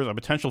receivers, a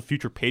potential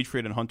future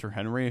Patriot in Hunter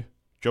Henry,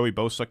 Joey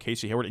Bosa,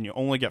 Casey Hayward, and you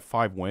only get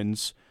 5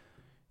 wins.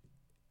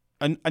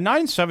 A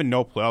 9-7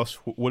 no playoffs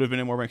would have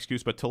been more of an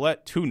excuse, but to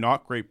let two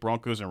not great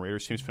Broncos and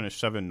Raiders teams finish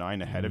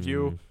 7-9 ahead of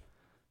you,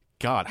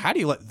 God, how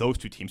do you let those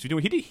two teams be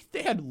doing?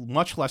 They had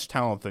much less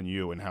talent than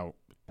you, and how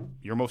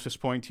your most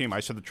disappointing team. I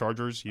said the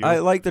Chargers. I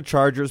like the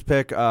Chargers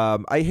pick.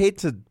 I hate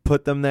to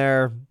put them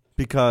there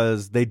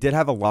because they did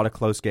have a lot of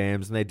close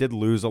games, and they did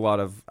lose a lot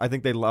of. I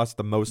think they lost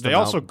the most. They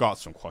also got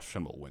some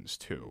questionable wins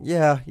too.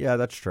 Yeah,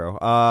 that's true.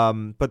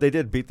 But they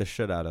did beat the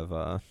shit out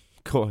of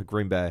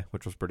Green Bay,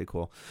 which was pretty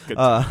cool.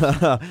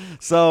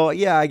 So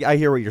yeah, I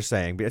hear what you're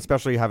saying,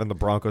 especially having the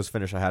Broncos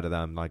finish ahead of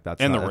them, like the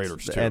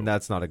Raiders too, and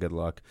that's not a good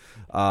look.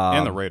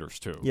 And the Raiders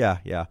too.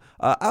 Yeah.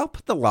 I'll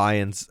put the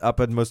Lions up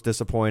at most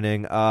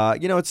disappointing.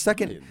 It's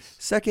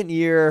second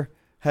year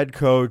head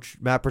coach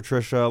Matt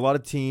Patricia. A lot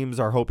of teams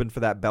are hoping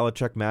for that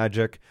Belichick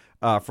magic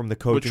from the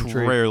coaching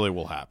tree, which rarely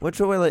will happen.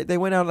 They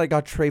went out and they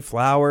got Trey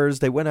Flowers.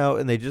 They went out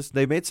and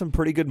they made some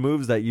pretty good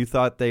moves that you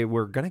thought they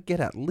were gonna get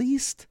at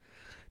least,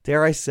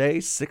 dare I say,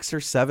 6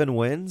 or 7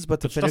 wins,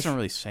 but Which doesn't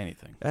really say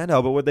anything. I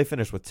know, but would they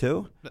finish with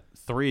 2?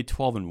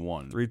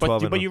 3-12-1.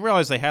 3-12. But you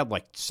realize they had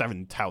like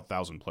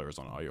 7,000 players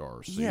on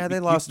IR. So they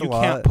lost a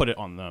lot. You can't put it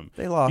on them.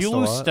 They lost. You a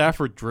lose lot.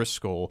 Stafford,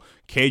 Driscoll,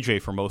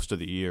 KJ for most of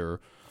the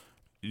year.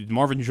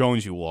 Marvin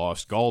Jones, you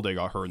lost. Galladay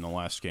got hurt in the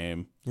last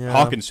game. Yeah.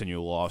 Hawkinson,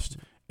 you lost,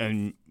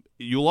 and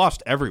you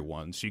lost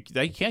everyone, so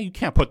you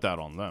can't put that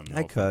on them. No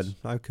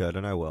I could,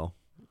 and I will.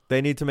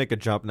 They need to make a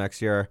jump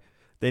next year.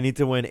 They need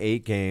to win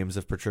 8 games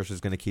if Patricia's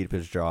going to keep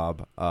his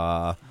job,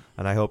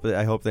 and I hope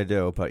they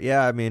do. But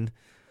yeah, I mean,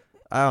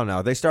 I don't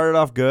know. They started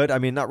off good. I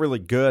mean, not really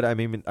good. I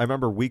mean, I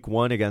remember week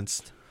 1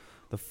 against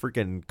the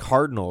freaking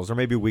Cardinals, or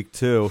maybe week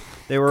 2.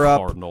 They were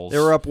Cardinals. up.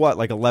 They were up what,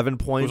 like 11 It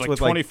points was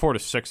like with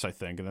 24-6, I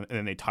think, and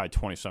then they tied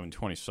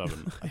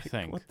 27-27. I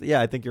think.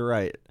 Yeah, I think you're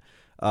right.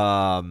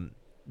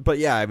 But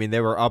yeah, I mean,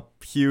 they were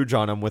up huge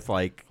on them with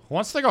like.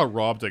 Once they got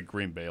robbed at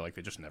Green Bay, like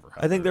they just never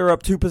had. I think they were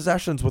up 2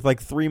 possessions with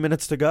like 3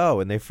 minutes to go,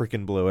 and they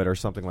freaking blew it or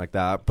something like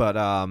that. But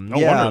no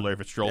yeah, wonder Larry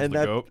Fitzgerald's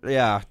the GOAT.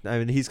 Yeah, I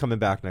mean, he's coming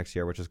back next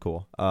year, which is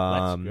cool.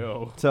 Let's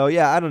go. So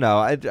yeah, I don't know.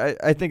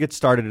 I think it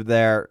started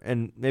there,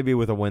 and maybe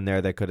with a win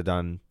there, they would have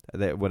given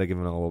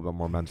it a little bit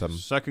more momentum.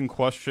 Second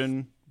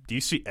question: do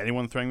you see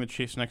anyone threatening the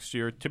Chiefs next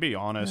year? To be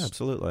honest, Yeah,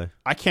 absolutely.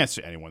 I can't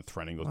see anyone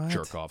threatening those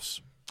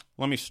jerk-offs.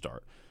 Let me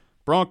start.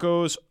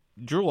 Broncos,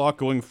 Drew Lock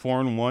going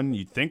 4-1,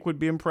 you'd think would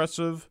be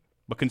impressive.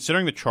 But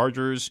considering the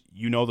Chargers,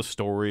 you know the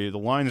story. The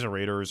Lions and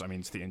Raiders, I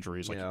mean, it's the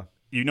injuries. Like,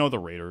 you know the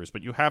Raiders,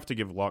 but you have to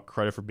give Lock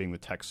credit for being the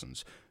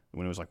Texans.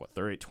 When it was like,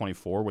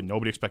 38-24, when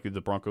nobody expected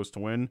the Broncos to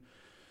win.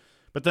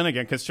 But then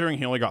again, considering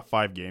he only got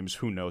 5 games,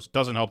 who knows? It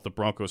doesn't help the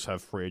Broncos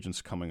have free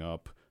agents coming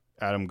up.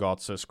 Adam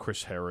Gotsis,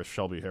 Chris Harris,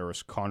 Shelby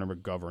Harris, Connor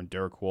McGovern,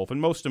 Derek Wolfe,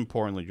 and most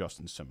importantly,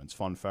 Justin Simmons.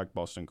 Fun fact,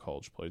 Boston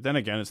College played. Then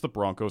again, it's the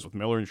Broncos with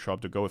Miller and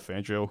Chubb to go with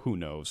Fangio. Who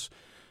knows?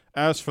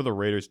 As for the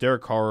Raiders,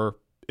 Derek Carr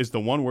is the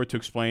one word to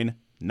explain,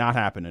 not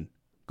happening.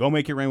 Go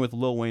make it rain with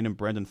Lil Wayne and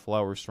Brandon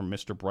Flowers from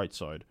Mr.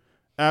 Brightside.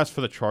 As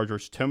for the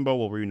Chargers, Timbo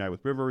will reunite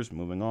with Rivers.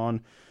 Moving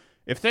on.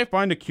 If they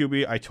find a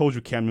QB, I told you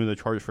Cam Newton the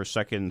Chargers for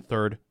 2nd and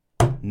 3rd.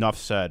 Enough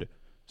said.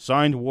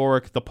 Signed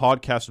Warwick, the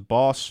podcast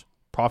boss,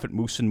 Prophet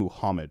Musin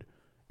Muhammad.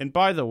 And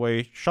by the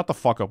way, shut the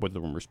fuck up with the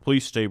rumors.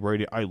 Please stay,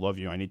 Brady. I love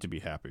you. I need to be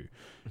happy.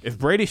 If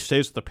Brady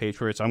stays with the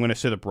Patriots, I'm going to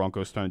say the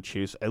Broncos turn the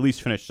Chiefs, at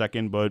least finish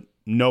 2nd, but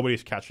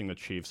nobody's catching the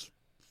Chiefs.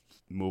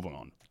 Moving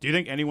on. Do you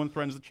think anyone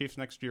threatens the Chiefs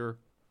next year?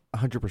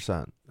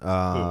 100%.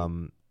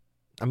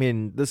 I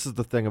mean, this is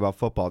the thing about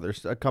football.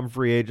 There's come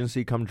free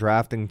agency, come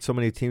drafting. So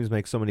many teams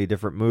make so many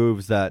different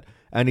moves that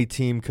any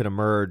team could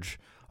emerge.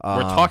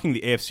 We're talking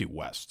the AFC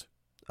West.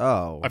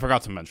 Oh, I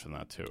forgot to mention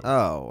that too.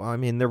 Oh, I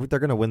mean, they're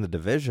going to win the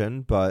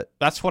division, but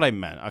that's what I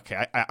meant.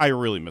 Okay, I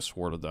really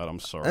misworded that. I'm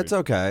sorry. That's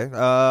okay.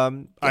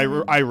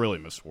 I really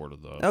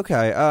misworded that.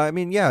 Okay. I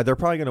mean, yeah, they're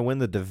probably going to win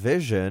the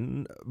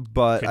division,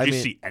 but Could you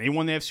see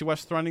anyone in the AFC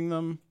West threatening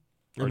them?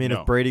 I mean,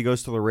 if Brady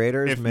goes to the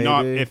Raiders, maybe.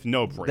 If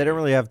no Brady. They don't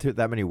really have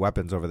that many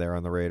weapons over there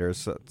on the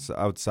Raiders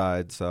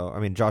outside. So, I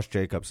mean, Josh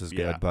Jacobs is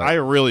good. But I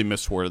really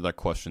misworded that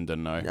question,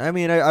 didn't I? I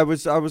mean, I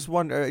was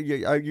wondering.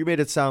 You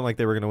made it sound like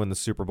they were going to win the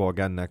Super Bowl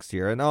again next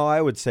year. And all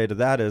I would say to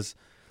that is,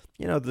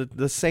 you know,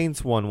 the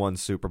Saints won 1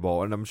 Super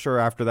Bowl. And I'm sure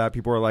after that,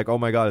 people were like, oh,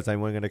 my God, is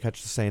anyone going to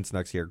catch the Saints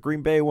next year?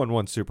 Green Bay won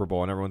 1 Super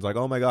Bowl. And everyone's like,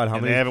 oh, my God, how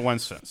many? They haven't won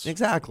since.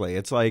 Exactly.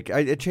 It's like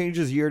it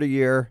changes year to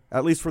year,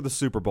 at least for the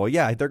Super Bowl.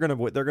 Yeah, they're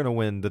gonna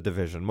win the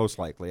division, most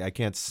likely. I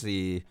can't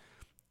see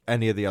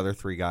any of the other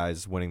 3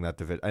 guys winning that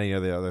division, any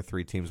of the other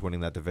 3 teams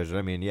winning that division.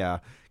 I mean, yeah,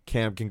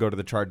 Cam can go to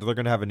the Chargers. They're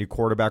going to have a new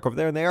quarterback over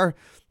there, and they are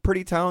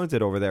pretty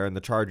talented over there in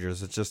the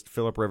Chargers. It's just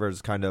Phillip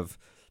Rivers kind of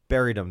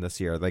buried them this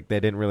year. Like,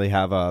 they didn't really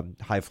have a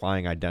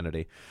high-flying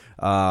identity.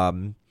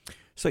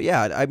 So,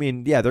 yeah, I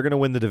mean, yeah, they're going to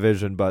win the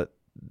division, but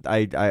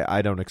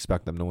I don't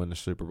expect them to win the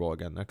Super Bowl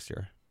again next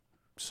year.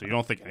 So you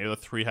don't think any of the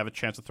 3 have a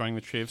chance of threatening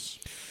the Chiefs?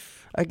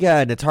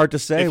 Again, it's hard to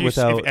say if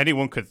without... If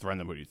anyone could threaten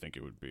them, who do you think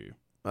it would be?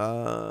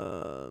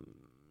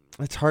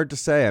 It's hard to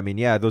say. I mean,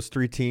 yeah, those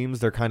 3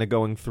 teams, they're kind of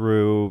going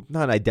through,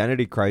 not an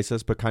identity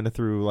crisis, but kind of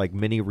through, like,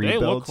 mini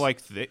rebuilds. They look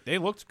like they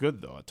looked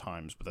good, though, at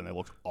times, but then they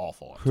looked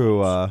awful at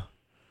times.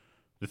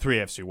 The 3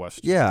 AFC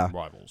West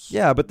rivals.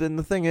 Yeah, but then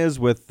the thing is,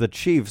 with the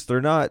Chiefs,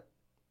 they're not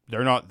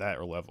that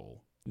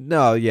level.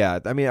 No, yeah.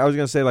 I mean, I was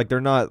going to say, like, they're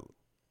not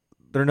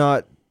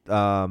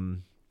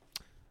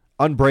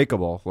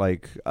unbreakable.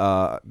 Like,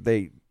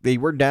 they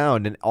were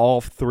down in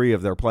all 3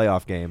 of their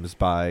playoff games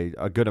by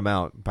a good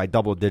amount, by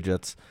double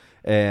digits,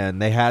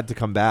 and they had to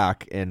come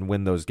back and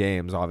win those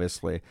games,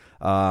 obviously.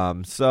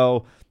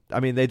 So, I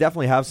mean, they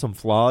definitely have some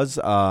flaws.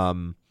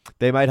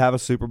 They might have a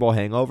Super Bowl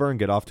hangover and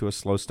get off to a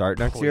slow start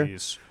next year.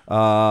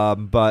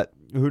 But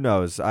who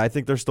knows? I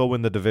think they'll still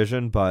win the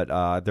division,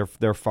 but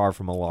they're far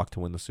from a lock to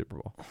win the Super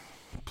Bowl.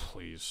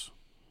 Please,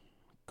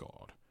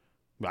 God,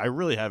 I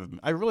really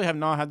have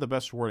not had the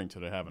best wording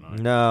today, haven't I?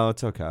 No,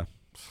 it's okay.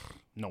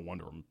 No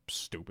wonder I'm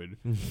stupid.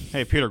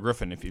 Hey, Peter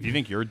Griffin, if you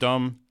think you're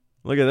dumb,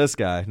 look at this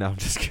guy. No, I'm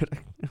just kidding.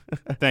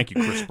 Thank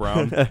you, Chris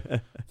Brown.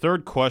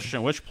 Third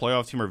question: which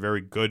playoff team or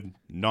very good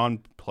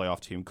non-playoff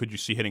team could you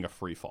see hitting a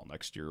free fall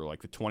next year,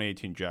 like the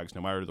 2018 Jags,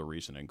 no matter the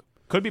reasoning?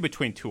 Could be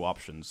between 2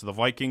 options: the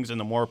Vikings and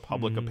the more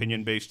public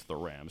opinion-based the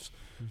Rams.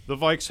 The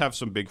Vikes have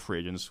some big free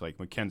agents like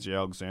Mackenzie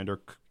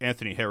Alexander,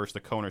 Anthony Harris,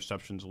 the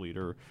co-interceptions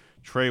leader,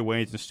 Trey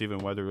Waynes and Stephen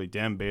Weatherly,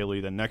 Dan Bailey.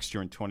 Then next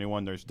year in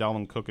 21, there's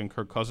Dalvin Cook and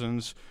Kirk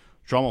Cousins.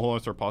 Drama Hole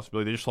is their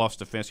possibility. They just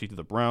lost Stefanski to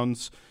the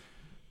Browns.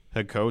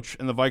 head coach.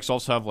 And the Vikes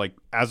also have, like,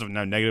 as of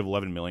now, negative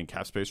 11 million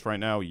cap space right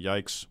now.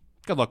 Yikes.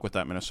 Good luck with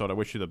that, Minnesota. I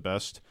wish you the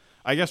best.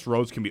 I guess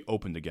Rhodes can be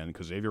opened again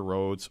because Xavier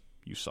Rhodes,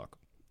 you suck.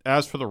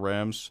 As for the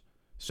Rams,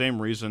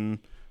 same reason.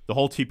 The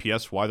whole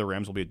TPS, why the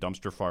Rams will be a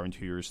dumpster fire in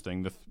 2 years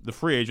thing. The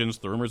free agents,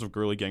 the rumors of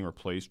Gurley getting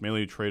replaced,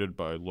 mainly traded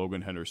by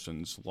Logan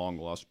Henderson's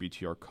long-lost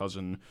BTR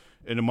cousin.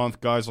 In a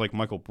month, guys like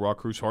Michael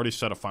Brockers, who already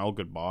said a final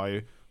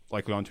goodbye,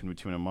 likely on to a new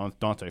team in a month.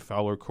 Dante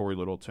Fowler, Corey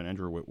Littleton,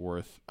 Andrew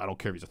Whitworth. I don't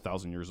care if he's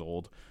 1,000 years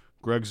old.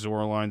 Greg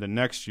Zuerlein. The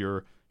next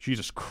year,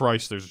 Jesus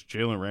Christ, there's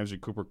Jalen Ramsey,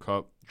 Cooper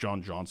Kupp,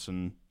 John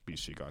Johnson,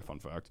 BC guy, fun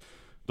fact.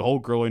 The whole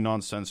Gurley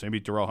nonsense, maybe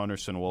Darrell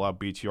Henderson will allow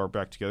BTR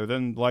back together,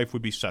 then life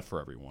would be set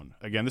for everyone.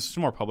 Again, this is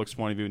more public's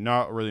point of view,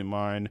 not really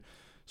mine.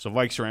 So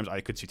Vikes Rams,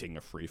 I could see taking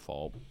a free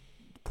fall.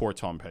 Poor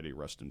Tom Petty,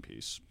 rest in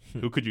peace.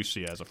 Who could you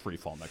see as a free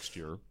fall next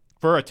year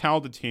for a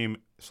talented team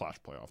 /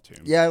 playoff team?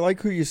 Yeah, I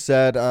like who you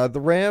said.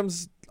 The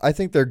Rams, I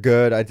think they're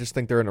good. I just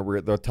think they're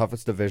in the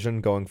toughest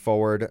division going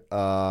forward.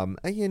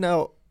 And,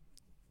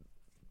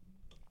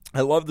 I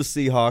love the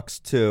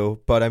Seahawks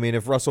too, but I mean,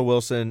 if Russell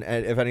Wilson,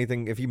 if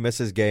anything, if he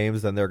misses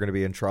games, then they're going to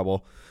be in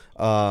trouble.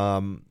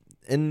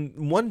 In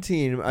one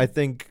team, I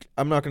think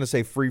I'm not going to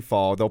say free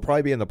fall. They'll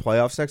probably be in the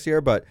playoffs next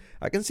year, but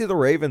I can see the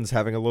Ravens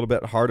having a little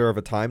bit harder of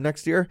a time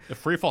next year. The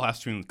free fall has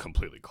to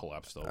completely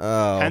collapse, though.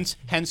 Oh.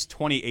 Hence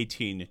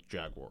 2018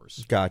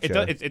 Jaguars.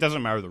 Gotcha. It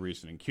doesn't matter the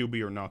reasoning,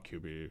 QB or not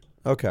QB.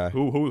 Okay.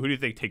 Who do you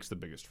think takes the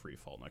biggest free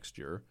fall next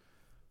year?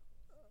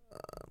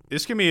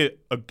 This can be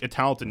a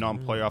talented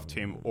non-playoff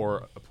team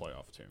or a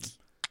playoff team.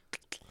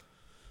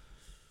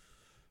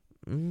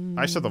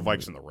 I said the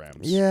Vikes and the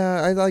Rams.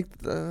 Yeah, I like.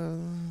 I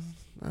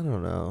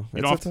don't know.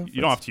 You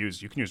don't have to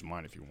use. You can use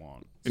mine if you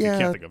want. If you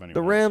can't think of anyone.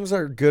 The Rams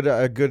are good.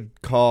 A good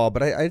call,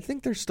 but I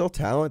think they're still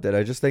talented.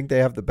 I just think they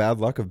have the bad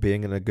luck of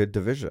being in a good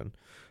division.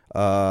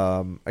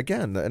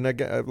 Again,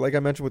 like I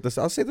mentioned with this,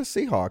 I'll say the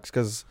Seahawks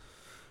because,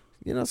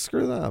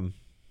 screw them.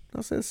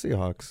 I'll say the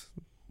Seahawks.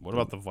 What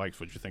about the Vikes?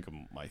 What did you think of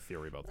my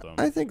theory about them?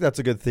 I think that's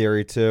a good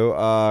theory too.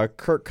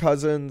 Kirk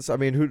Cousins. I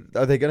mean, who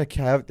are they going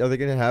to have? Are they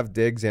going to have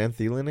Diggs and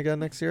Thielen again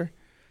next year?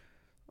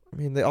 I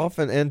mean, they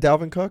often and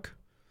Dalvin Cook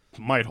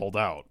might hold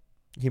out.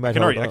 He might. I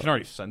can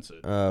already sense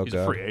it. Oh, He's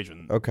a free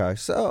agent. Okay,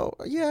 so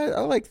yeah,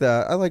 I like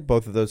that. I like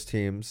both of those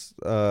teams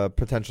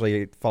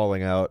potentially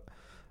falling out.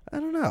 I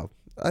don't know.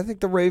 I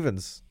think the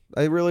Ravens.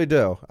 I really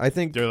do. I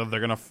think they're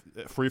gonna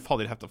free fall.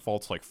 They'd have to fall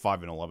to like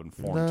 5-11,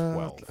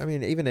 4-12. I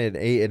mean, even an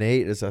 8-8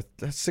 is a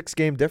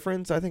 6-game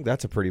difference. I think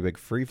that's a pretty big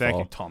free fall. Thank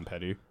you, Tom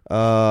Petty.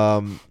 I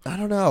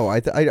don't know.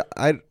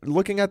 I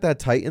looking at that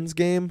Titans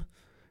game,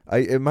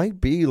 it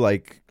might be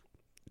like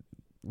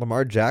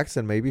Lamar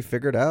Jackson maybe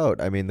figured out.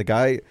 I mean, the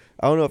guy.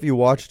 I don't know if you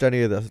watched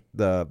any of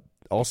the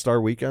All-Star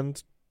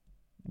weekend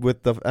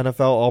with the NFL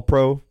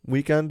All-Pro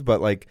weekend,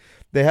 but like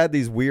they had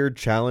these weird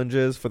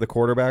challenges for the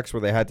quarterbacks where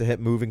they had to hit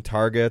moving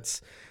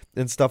targets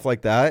and stuff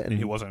like that. And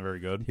he wasn't very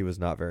good. He was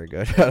not very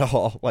good at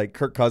all. Like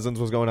Kirk Cousins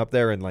was going up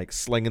there and like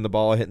slinging the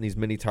ball, hitting these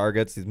mini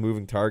targets, these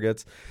moving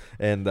targets,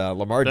 and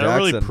Lamar Jackson. That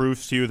really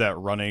proves to you that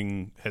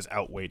running has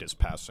outweighed his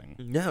passing.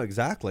 Yeah,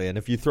 exactly. And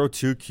if you throw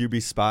 2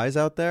 QB spies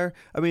out there,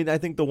 I mean, I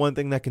think the one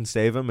thing that can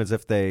save him is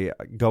if they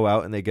go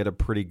out and they get a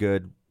pretty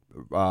good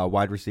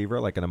wide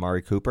receiver like an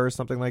Amari Cooper or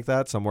something like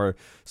that,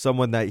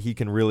 someone that he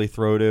can really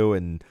throw to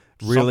and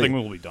really something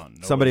will be done.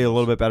 Somebody a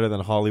little bit better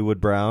than Hollywood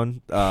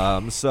Brown.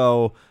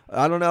 So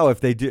I don't know if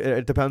they do.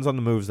 It depends on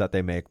the moves that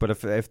they make. But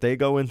if they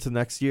go into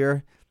next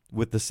year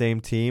with the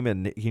same team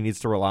and he needs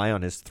to rely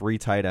on his 3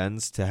 tight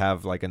ends to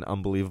have like an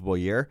unbelievable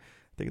year,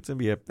 I think it's gonna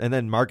be and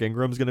then Mark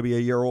Ingram's gonna be a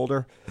year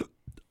older.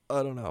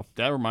 I don't know.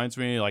 That reminds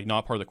me, like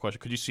not part of the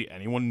question. Could you see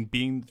anyone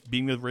being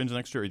the Ravens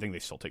next year? Or do you think they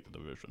still take the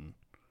division?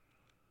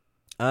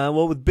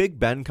 Well, with Big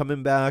Ben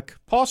coming back,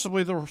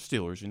 possibly the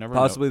Steelers. You never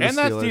know. And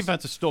that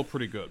defense is still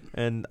pretty good.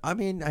 And I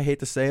mean, I hate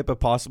to say it, but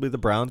possibly the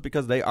Browns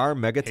because they are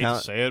mega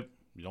talent. Say it.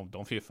 You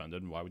don't be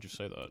offended. Why would you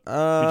say that?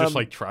 You're just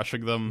like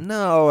trashing them.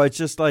 No, it's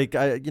just like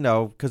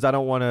because I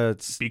don't want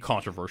to be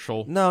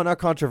controversial. No, not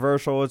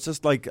controversial. It's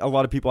just like a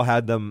lot of people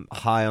had them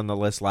high on the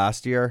list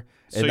last year.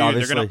 So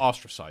they're going to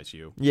ostracize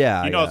you.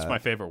 Yeah, it's my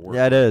favorite word.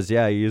 Yeah, it is.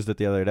 Yeah, you used it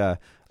the other day.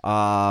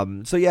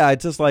 So yeah,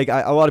 it's just like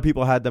a lot of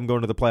people had them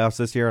going to the playoffs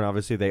this year, and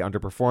obviously they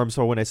underperformed.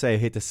 So when I say I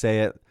hate to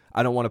say it,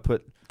 I don't want to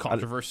put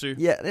controversy.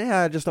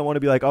 I just don't want to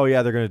be like, oh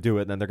yeah, they're going to do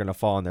it, and then they're going to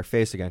fall on their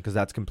face again because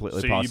that's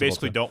completely possible. So you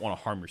basically don't want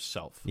to harm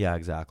yourself. Yeah,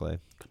 exactly.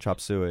 Chop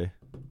suey.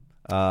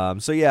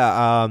 So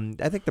yeah,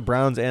 I think the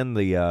Browns and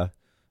the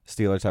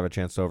Steelers have a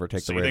chance to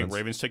overtake the Ravens. So you think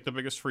Ravens take the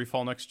biggest free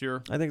fall next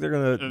year? I think they're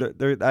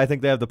gonna. I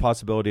think they have the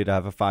possibility to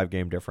have a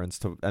 5-game difference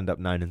to end up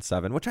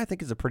 9-7, which I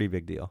think is a pretty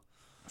big deal.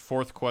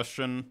 Fourth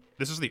question.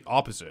 This is the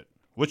opposite.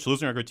 Which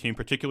losing record team,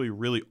 particularly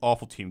really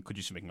awful team, could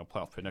you see making a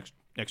playoff pick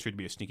next year to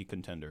be a sneaky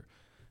contender?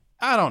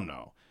 I don't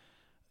know.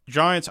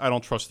 Giants, I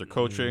don't trust their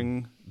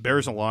coaching.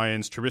 Bears and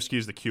Lions. Trubisky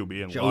is the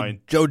QB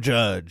and Joe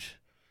Judge.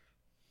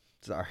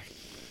 Sorry.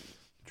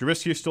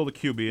 Trubisky is still the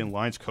QB and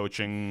Lions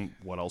coaching.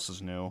 What else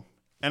is new?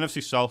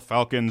 NFC South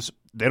Falcons.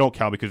 They don't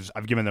count because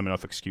I've given them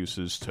enough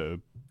excuses to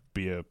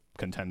be a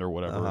contender,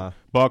 whatever. Uh-huh.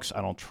 Bucks,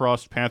 I don't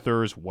trust.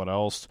 Panthers, what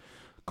else?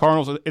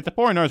 Cardinals, if the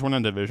 49ers win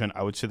in the division,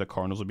 I would say the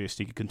Cardinals would be a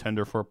sneaky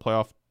contender for a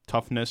playoff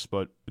toughness,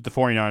 but with the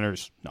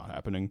 49ers, not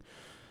happening.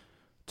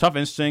 Tough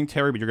instinct,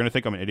 Terry, but you're going to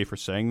think I'm an idiot for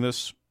saying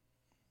this.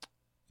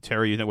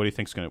 Terry, what do you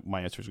think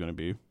my answer is going to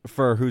be?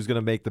 For who's going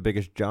to make the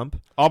biggest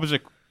jump?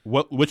 Opposite,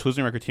 which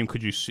losing record team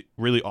could you see,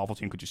 really awful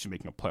team could you see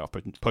making a playoff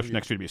push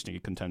next year to be a sneaky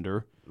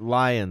contender?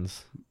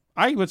 Lions.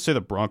 I would say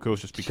the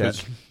Broncos just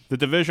because the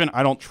division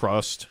I don't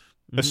trust.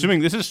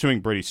 Assuming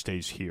Brady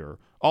stays here.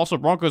 Also,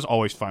 Broncos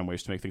always find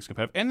ways to make things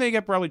competitive, and they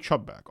get Bradley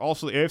Chubb back.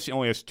 Also, the AFC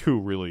only has two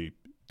really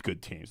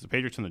good teams, the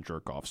Patriots and the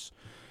Jerk-Offs.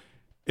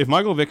 If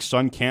Michael Vick's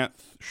son can't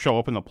show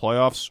up in the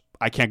playoffs,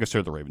 I can't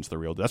consider the Ravens the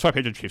real deal. That's why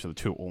Patriots and Chiefs are the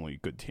two only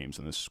good teams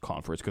in this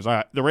conference, because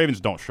the Ravens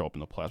don't show up in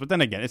the playoffs. But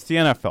then again, it's the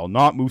NFL,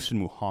 not Muhsin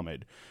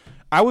Muhammad.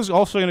 I was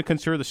also going to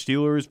consider the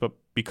Steelers, but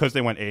because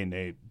they went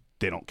A&A,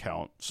 they don't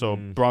count. So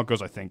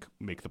Broncos, I think,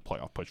 make the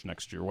playoff push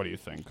next year. What do you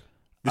think?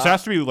 This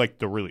has to be like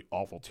the really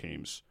awful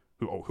teams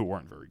who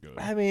weren't very good.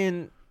 I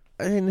mean,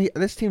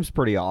 this team's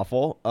pretty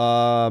awful.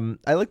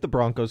 I like the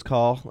Broncos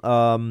call.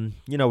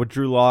 With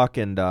Drew Lock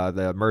and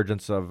the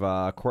emergence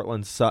of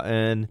Cortland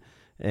Sutton,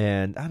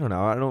 and I don't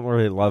know. I don't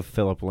really love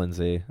Philip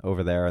Lindsay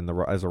over there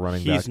as a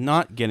running back. He's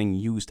not getting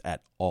used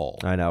at all.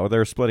 I know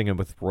they're splitting him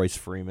with Royce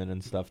Freeman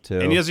and stuff too.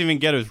 And he doesn't even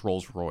get his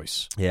Rolls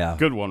Royce. Yeah,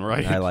 good one,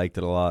 right? I liked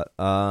it a lot.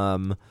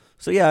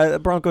 So yeah, the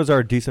Broncos are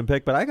a decent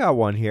pick, but I got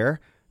one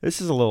here.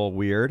 This is a little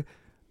weird.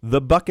 The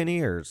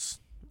Buccaneers.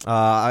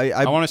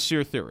 I want to see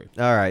your theory.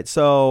 All right,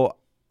 so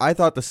I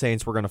thought the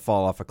Saints were going to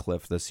fall off a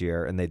cliff this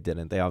year, and they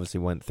didn't. They obviously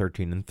went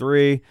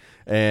 13-3,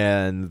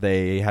 and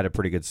they had a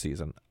pretty good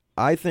season.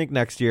 I think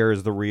next year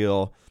is the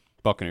real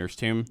Buccaneers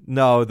team.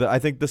 No, I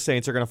think the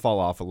Saints are going to fall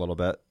off a little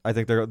bit. I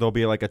think there'll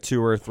be like a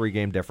 2 or 3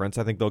 game difference.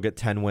 I think they'll get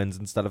 10 wins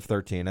instead of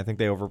 13. I think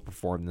they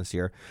overperformed this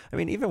year. I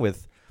mean, even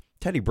with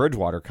Teddy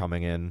Bridgewater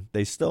coming in,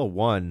 they still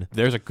won.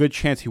 There's a good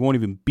chance he won't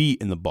even be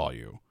in the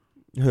Bayou.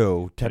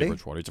 Who? Teddy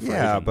Bridgewater. He's a free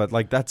yeah, agent. but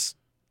like that's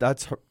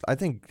I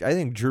think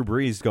Drew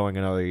Brees going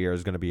another year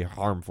is going to be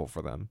harmful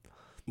for them.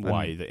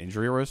 Why? The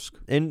injury risk?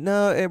 And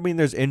no, I mean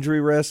there's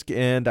injury risk,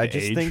 and I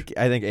think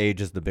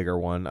age is the bigger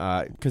one.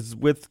 Because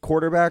with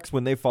quarterbacks,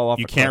 when they fall off,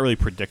 you can't really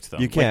predict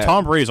them. You can't. Like,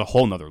 Tom Brady is a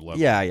whole nother level.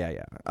 Yeah.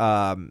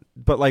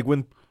 But like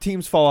when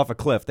teams fall off a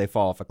cliff, they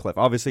fall off a cliff.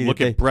 Obviously,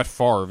 look at Brett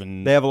Favre,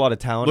 and they have a lot of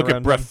talent. Look around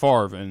at Brett him.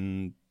 Favre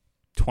in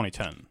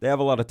 2010. They have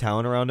a lot of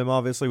talent around him,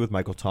 obviously, with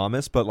Michael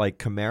Thomas. But like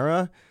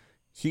Kamara,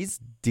 he's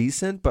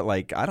decent, but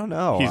like I don't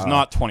know. He's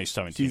not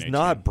 2017. He's 18.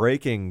 not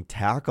breaking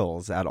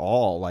tackles at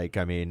all. Like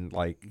I mean,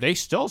 like they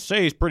still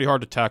say he's pretty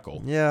hard to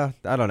tackle. Yeah,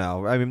 I don't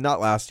know. I mean, not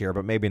last year,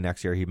 but maybe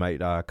next year he might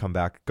come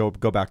back, go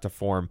back to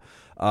form.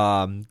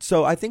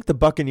 So I think the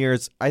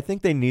Buccaneers, I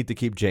think they need to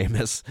keep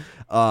Jameis.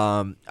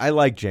 I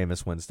like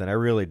Jameis Winston, I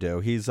really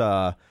do. He's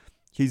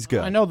good.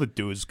 I know the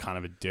dude is kind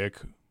of a dick,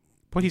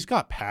 but he's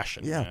got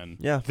passion, man.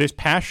 Yeah. There's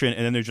passion,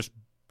 and then there's just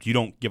you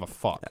don't give a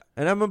fuck.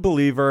 And I'm a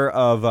believer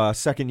of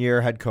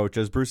second-year head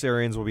coaches. Bruce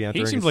Arians will be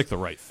entering. He seems like the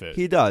right fit.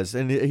 He does,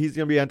 and he's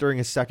going to be entering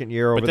his second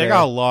year over there. But there. they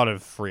got a lot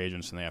of free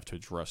agents, and they have to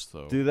address,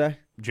 though. Do they?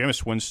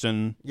 Jameis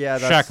Winston, yeah,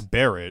 Shaq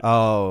Barrett.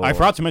 Oh, I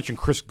forgot to mention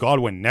Chris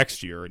Godwin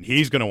next year, and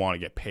he's going to want to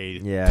get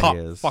paid top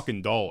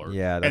fucking dollar.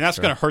 Yeah, and that's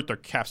going to hurt their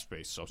cap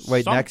space. So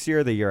wait, next year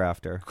or the year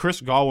after? Chris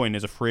Godwin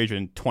is a free agent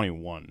in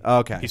 21.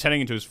 Okay, he's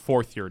heading into his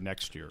 4th year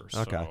next year.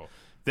 So okay,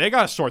 they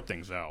got to sort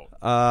things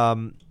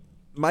out.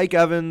 Mike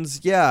Evans,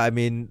 yeah, I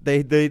mean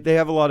they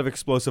have a lot of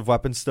explosive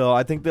weapons still.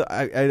 I think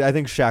I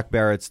think Shaq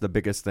Barrett's the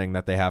biggest thing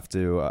that they have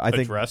to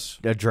address.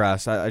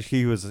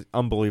 He was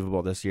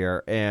unbelievable this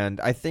year, and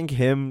I think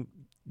him,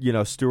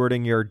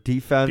 stewarding your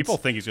defense. People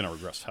think he's going to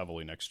regress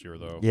heavily next year,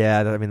 though.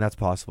 Yeah, I mean that's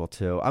possible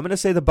too. I'm going to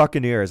say the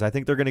Buccaneers. I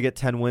think they're going to get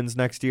 10 wins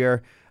next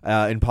year,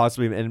 and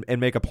possibly and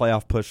make a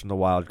playoff push in the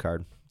wild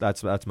card.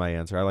 That's my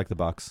answer. I like the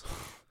Bucs.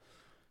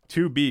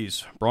 2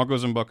 Bs,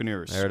 Broncos and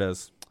Buccaneers. There it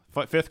is.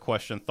 5th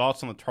question,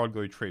 thoughts on the Todd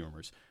Gurley trade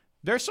rumors.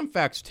 There's some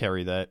facts,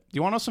 Terry, do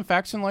you want to know some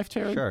facts in life,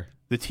 Terry? Sure.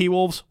 The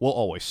T-Wolves will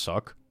always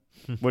suck.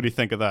 What do you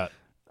think of that?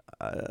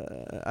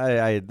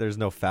 There's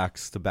no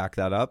facts to back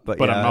that up, but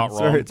yeah, I'm not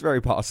wrong. It's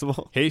very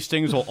possible.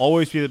 Hastings will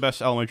always be the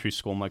best elementary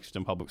school in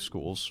Lexington Public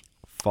Schools.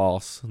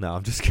 False. No,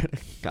 I'm just kidding.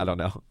 I don't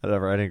know.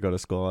 Whatever. I didn't go to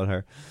school on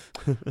her.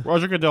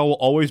 Roger Goodell will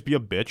always be a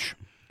bitch.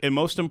 And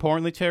most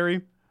importantly,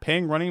 Terry,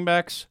 paying running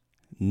backs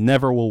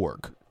never will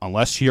work.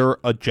 Unless you're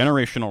a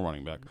generational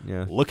running back.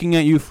 Yeah. Looking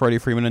at you, Freddie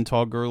Freeman and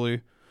Todd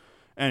Gurley.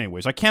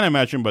 Anyways, I can't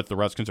imagine but the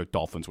Redskins or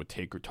Dolphins would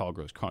take Todd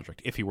Gurley's contract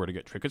if he were to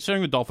get traded.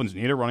 Considering the Dolphins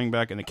need a running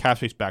back and the cap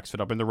space backs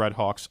it up in the Red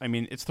Hawks. I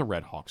mean, it's the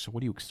Red Hawks, so what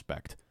do you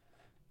expect?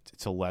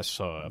 It's a less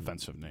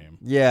offensive name.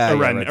 Yeah,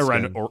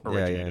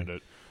 originated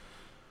it.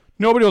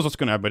 Nobody knows what's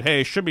going to happen, but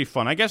hey, it should be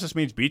fun. I guess this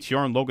means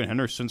BTR and Logan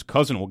Henderson's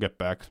cousin will get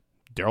back.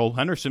 Darrell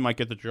Henderson might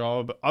get the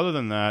job. Other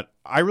than that,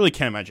 I really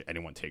can't imagine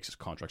anyone takes his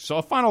contract. So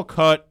a final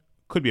cut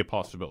could be a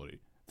possibility.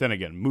 Then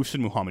again, Muhsin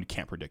Muhammad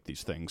can't predict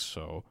these things.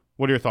 So,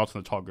 what are your thoughts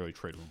on the Todd Gurley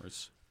trade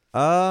rumors?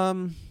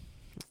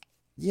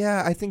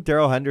 Yeah, I think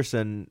Darrell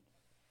Henderson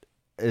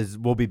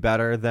will be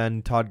better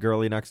than Todd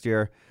Gurley next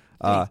year.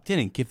 They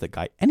didn't give the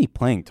guy any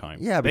playing time.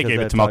 Yeah, they because gave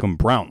it to Malcolm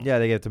Brown. Yeah,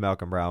 they gave it to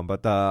Malcolm Brown.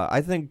 But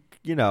I think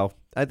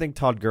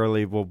Todd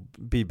Gurley will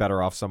be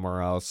better off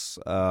somewhere else.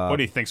 What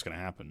do you think's going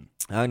to happen?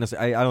 Honestly,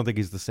 I don't think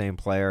he's the same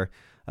player.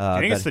 Do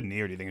you think it's the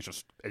knee, or do you think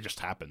it just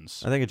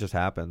happens? I think it just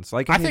happens.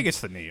 Like I think it's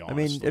the knee.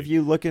 Honestly. I mean, if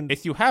you look in,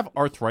 if you have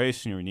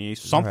arthritis in your knee,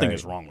 something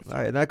is wrong with you.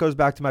 Right, and that goes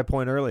back to my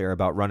point earlier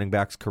about running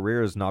backs'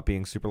 careers not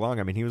being super long.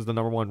 I mean, he was the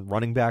number one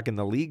running back in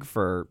the league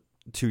for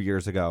 2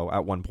 years ago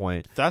at one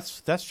point.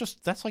 That's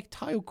like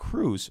Tayo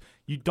Cruz.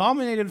 You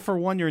dominated for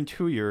 1 year and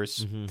 2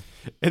 years,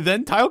 and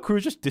then Tayo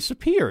Cruz just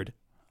disappeared.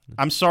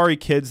 I'm sorry,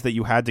 kids, that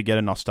you had to get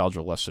a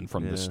nostalgia lesson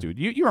from this dude.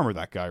 You remember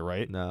that guy,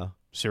 right? No.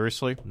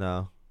 Seriously?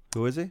 No.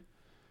 Who is he?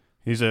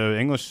 He's an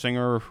English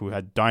singer who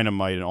had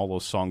Dynamite and all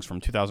those songs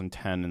from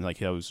 2010, and like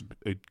that was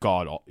a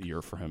god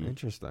year for him.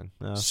 Interesting.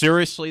 No.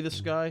 Seriously,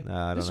 this guy? No,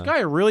 I don't this know. guy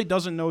really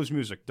doesn't know his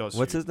music, does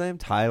What's he? his name?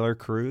 Tyler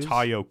Cruz?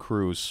 Tayo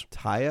Cruz.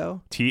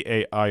 Tayo?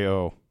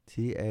 Taio.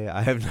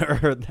 I have never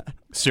heard that.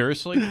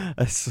 Seriously?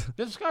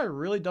 This guy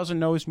really doesn't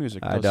know his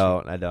music, does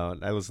I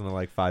don't. I listen to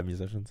like 5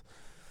 musicians.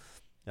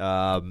 But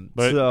I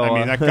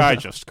mean, that guy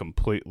just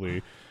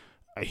completely.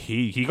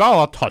 He got a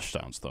lot of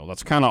touchdowns though.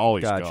 That's kind of all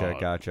he's got.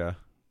 Gotcha.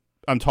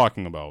 I'm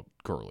talking about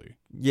Gurley.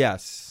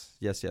 Yes.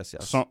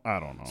 So,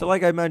 I don't know. So,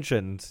 like I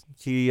mentioned,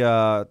 he,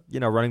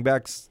 running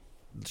backs'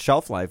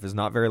 shelf life is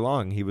not very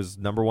long. He was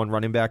number 1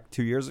 running back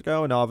 2 years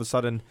ago, and all of a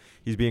sudden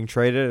he's being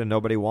traded and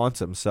nobody wants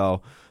him.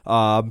 So,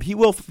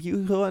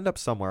 he'll end up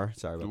somewhere.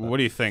 Sorry about that. What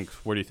do you think?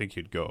 Where do you think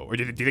he'd go? Or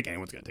do you think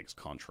anyone's going to take his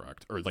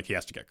contract, or like he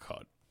has to get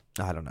cut?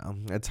 I don't know.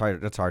 It's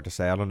hard to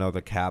say. I don't know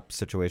the cap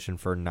situation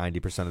for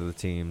 90% of the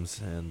teams,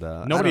 and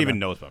nobody even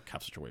knows about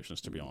cap situations,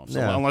 to be honest.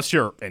 Yeah. Unless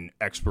you're an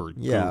expert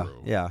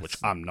guru, which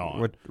I'm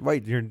not.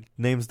 Wait, your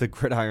name's the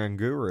Gridiron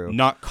Guru,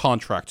 not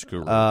contract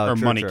guru or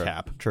money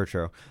cap.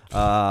 True.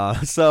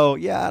 So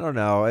yeah, I don't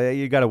know.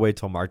 You got to wait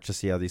till March to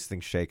see how these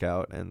things shake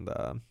out, and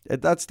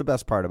that's the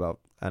best part about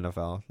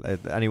NFL.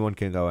 Anyone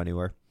can go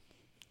anywhere.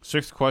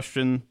 6th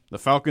question: the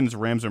Falcons,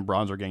 Rams, and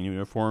Browns are getting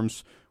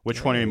uniforms.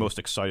 Which one are you most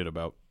excited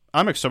about?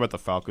 I'm excited about the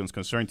Falcons,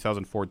 considering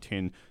 2004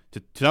 to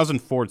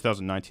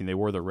 2019, they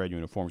wore the red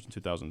uniforms. In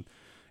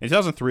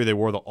 2003, they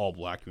wore the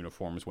all-black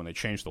uniforms when they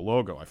changed the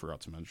logo, I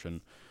forgot to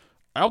mention.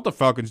 I hope the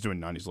Falcons do a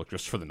 90s look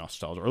just for the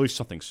nostalgia, or at least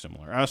something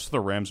similar. As for the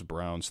Rams,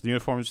 Browns, the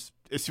uniforms,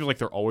 it seems like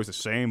they're always the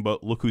same,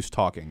 but look who's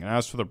talking. And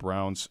as for the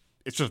Browns,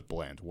 it's just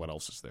bland. What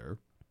else is there?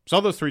 So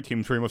those 3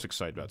 teams we're most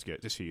excited about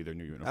to see their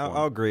new uniform.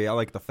 I'll agree. I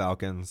like the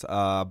Falcons.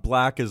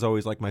 Black is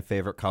always like my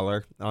favorite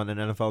color on an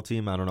NFL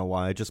team. I don't know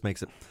why. It just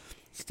makes it...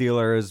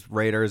 Steelers,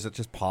 Raiders, it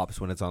just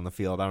pops when it's on the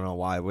field. I don't know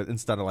why.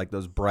 Instead of like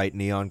those bright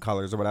neon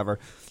colors or whatever,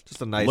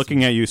 just a nice.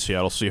 Looking at you,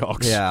 Seattle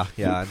Seahawks.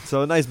 Yeah.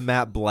 So a nice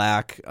matte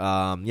black.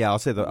 I'll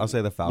say the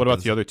Falcons. What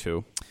about the other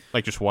 2?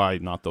 Like, just why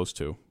not those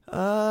 2?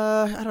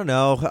 I don't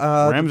know.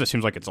 Rams. It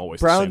seems like it's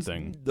always Browns, the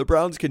same thing. The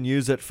Browns can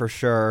use it for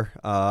sure.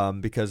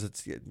 Because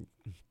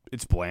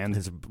it's bland.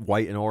 It's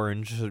white and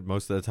orange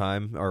most of the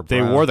time. Or they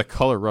brown. wore the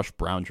color rush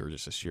brown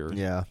jerseys this year.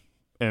 Yeah.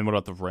 And what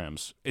about the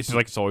Rams? It's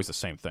like it's always the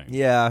same thing.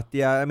 Yeah.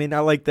 I mean, I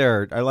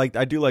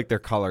do like their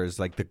colors,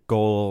 like the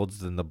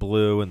golds and the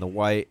blue and the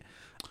white.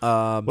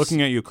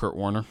 Looking at you, Kurt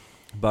Warner.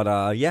 But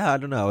I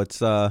don't know.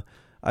 It's I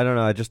don't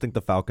know. I just think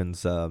the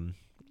Falcons. I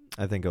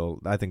think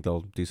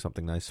they'll do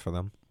something nice for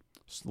them.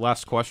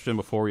 Last question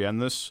before we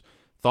end this: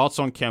 thoughts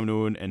on Cam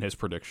Newton and his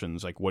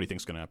predictions? Like, what do you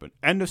think's going to happen?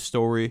 End of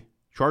story.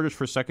 Chargers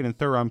for 2nd and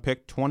 3rd round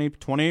pick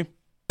 2020.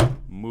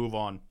 Move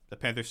on. The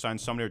Panthers signed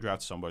somebody or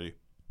draft somebody.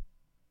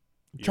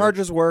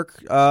 Chargers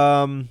work.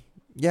 Yeah,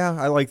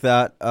 I like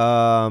that.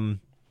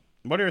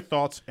 What are your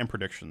thoughts and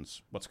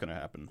predictions? What's going to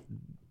happen?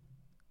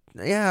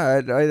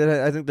 Yeah,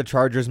 I think the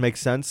Chargers make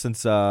sense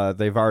since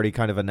they've already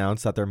kind of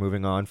announced that they're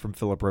moving on from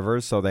Phillip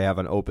Rivers, so they have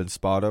an open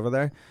spot over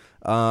there.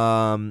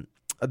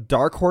 A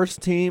dark horse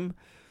team,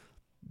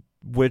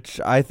 which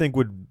I think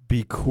would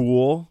be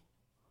cool,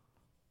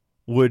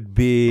 would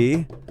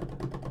be...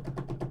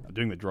 I'm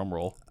doing the drum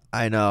roll.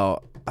 I know.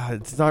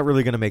 It's not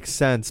really going to make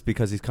sense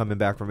because he's coming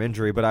back from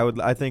injury, but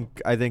I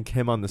think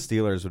him on the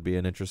Steelers would be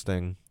an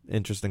interesting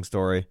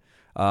story.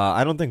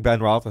 I don't think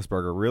Ben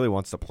Roethlisberger really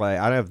wants to play.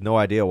 I have no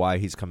idea why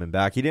he's coming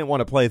back. He didn't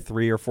want to play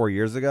 3 or 4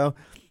 years ago,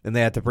 and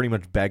they had to pretty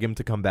much beg him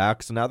to come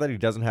back. So now that he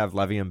doesn't have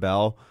Le'Veon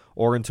Bell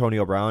or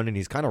Antonio Brown, and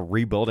he's kind of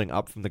rebuilding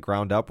up from the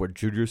ground up with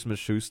Juju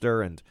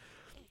Smith-Schuster and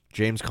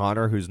James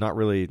Conner, who's not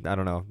really, I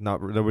don't know,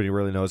 nobody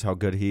really knows how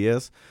good he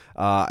is.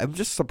 I'm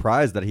just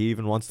surprised that he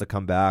even wants to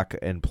come back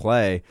and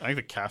play. I think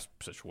the cap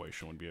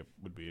situation would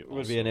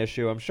be an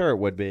issue. I'm sure it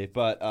would be,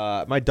 but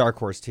my dark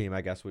horse team,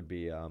 I guess, would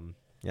be the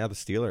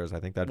Steelers. I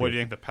think that. What do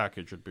you think the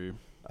package would be?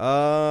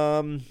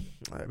 I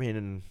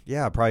mean,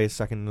 probably a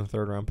 2nd and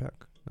 3rd round pick.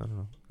 I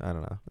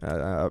don't know.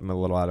 I'm a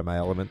little out of my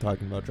element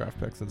talking about draft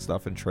picks and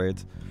stuff and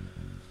trades.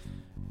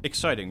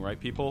 Exciting, right,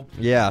 people?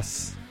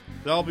 Yes.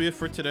 That'll be it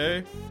for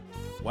today.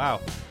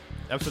 Wow.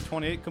 Episode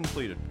 28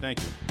 completed.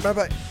 Thank you.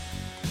 Bye-bye.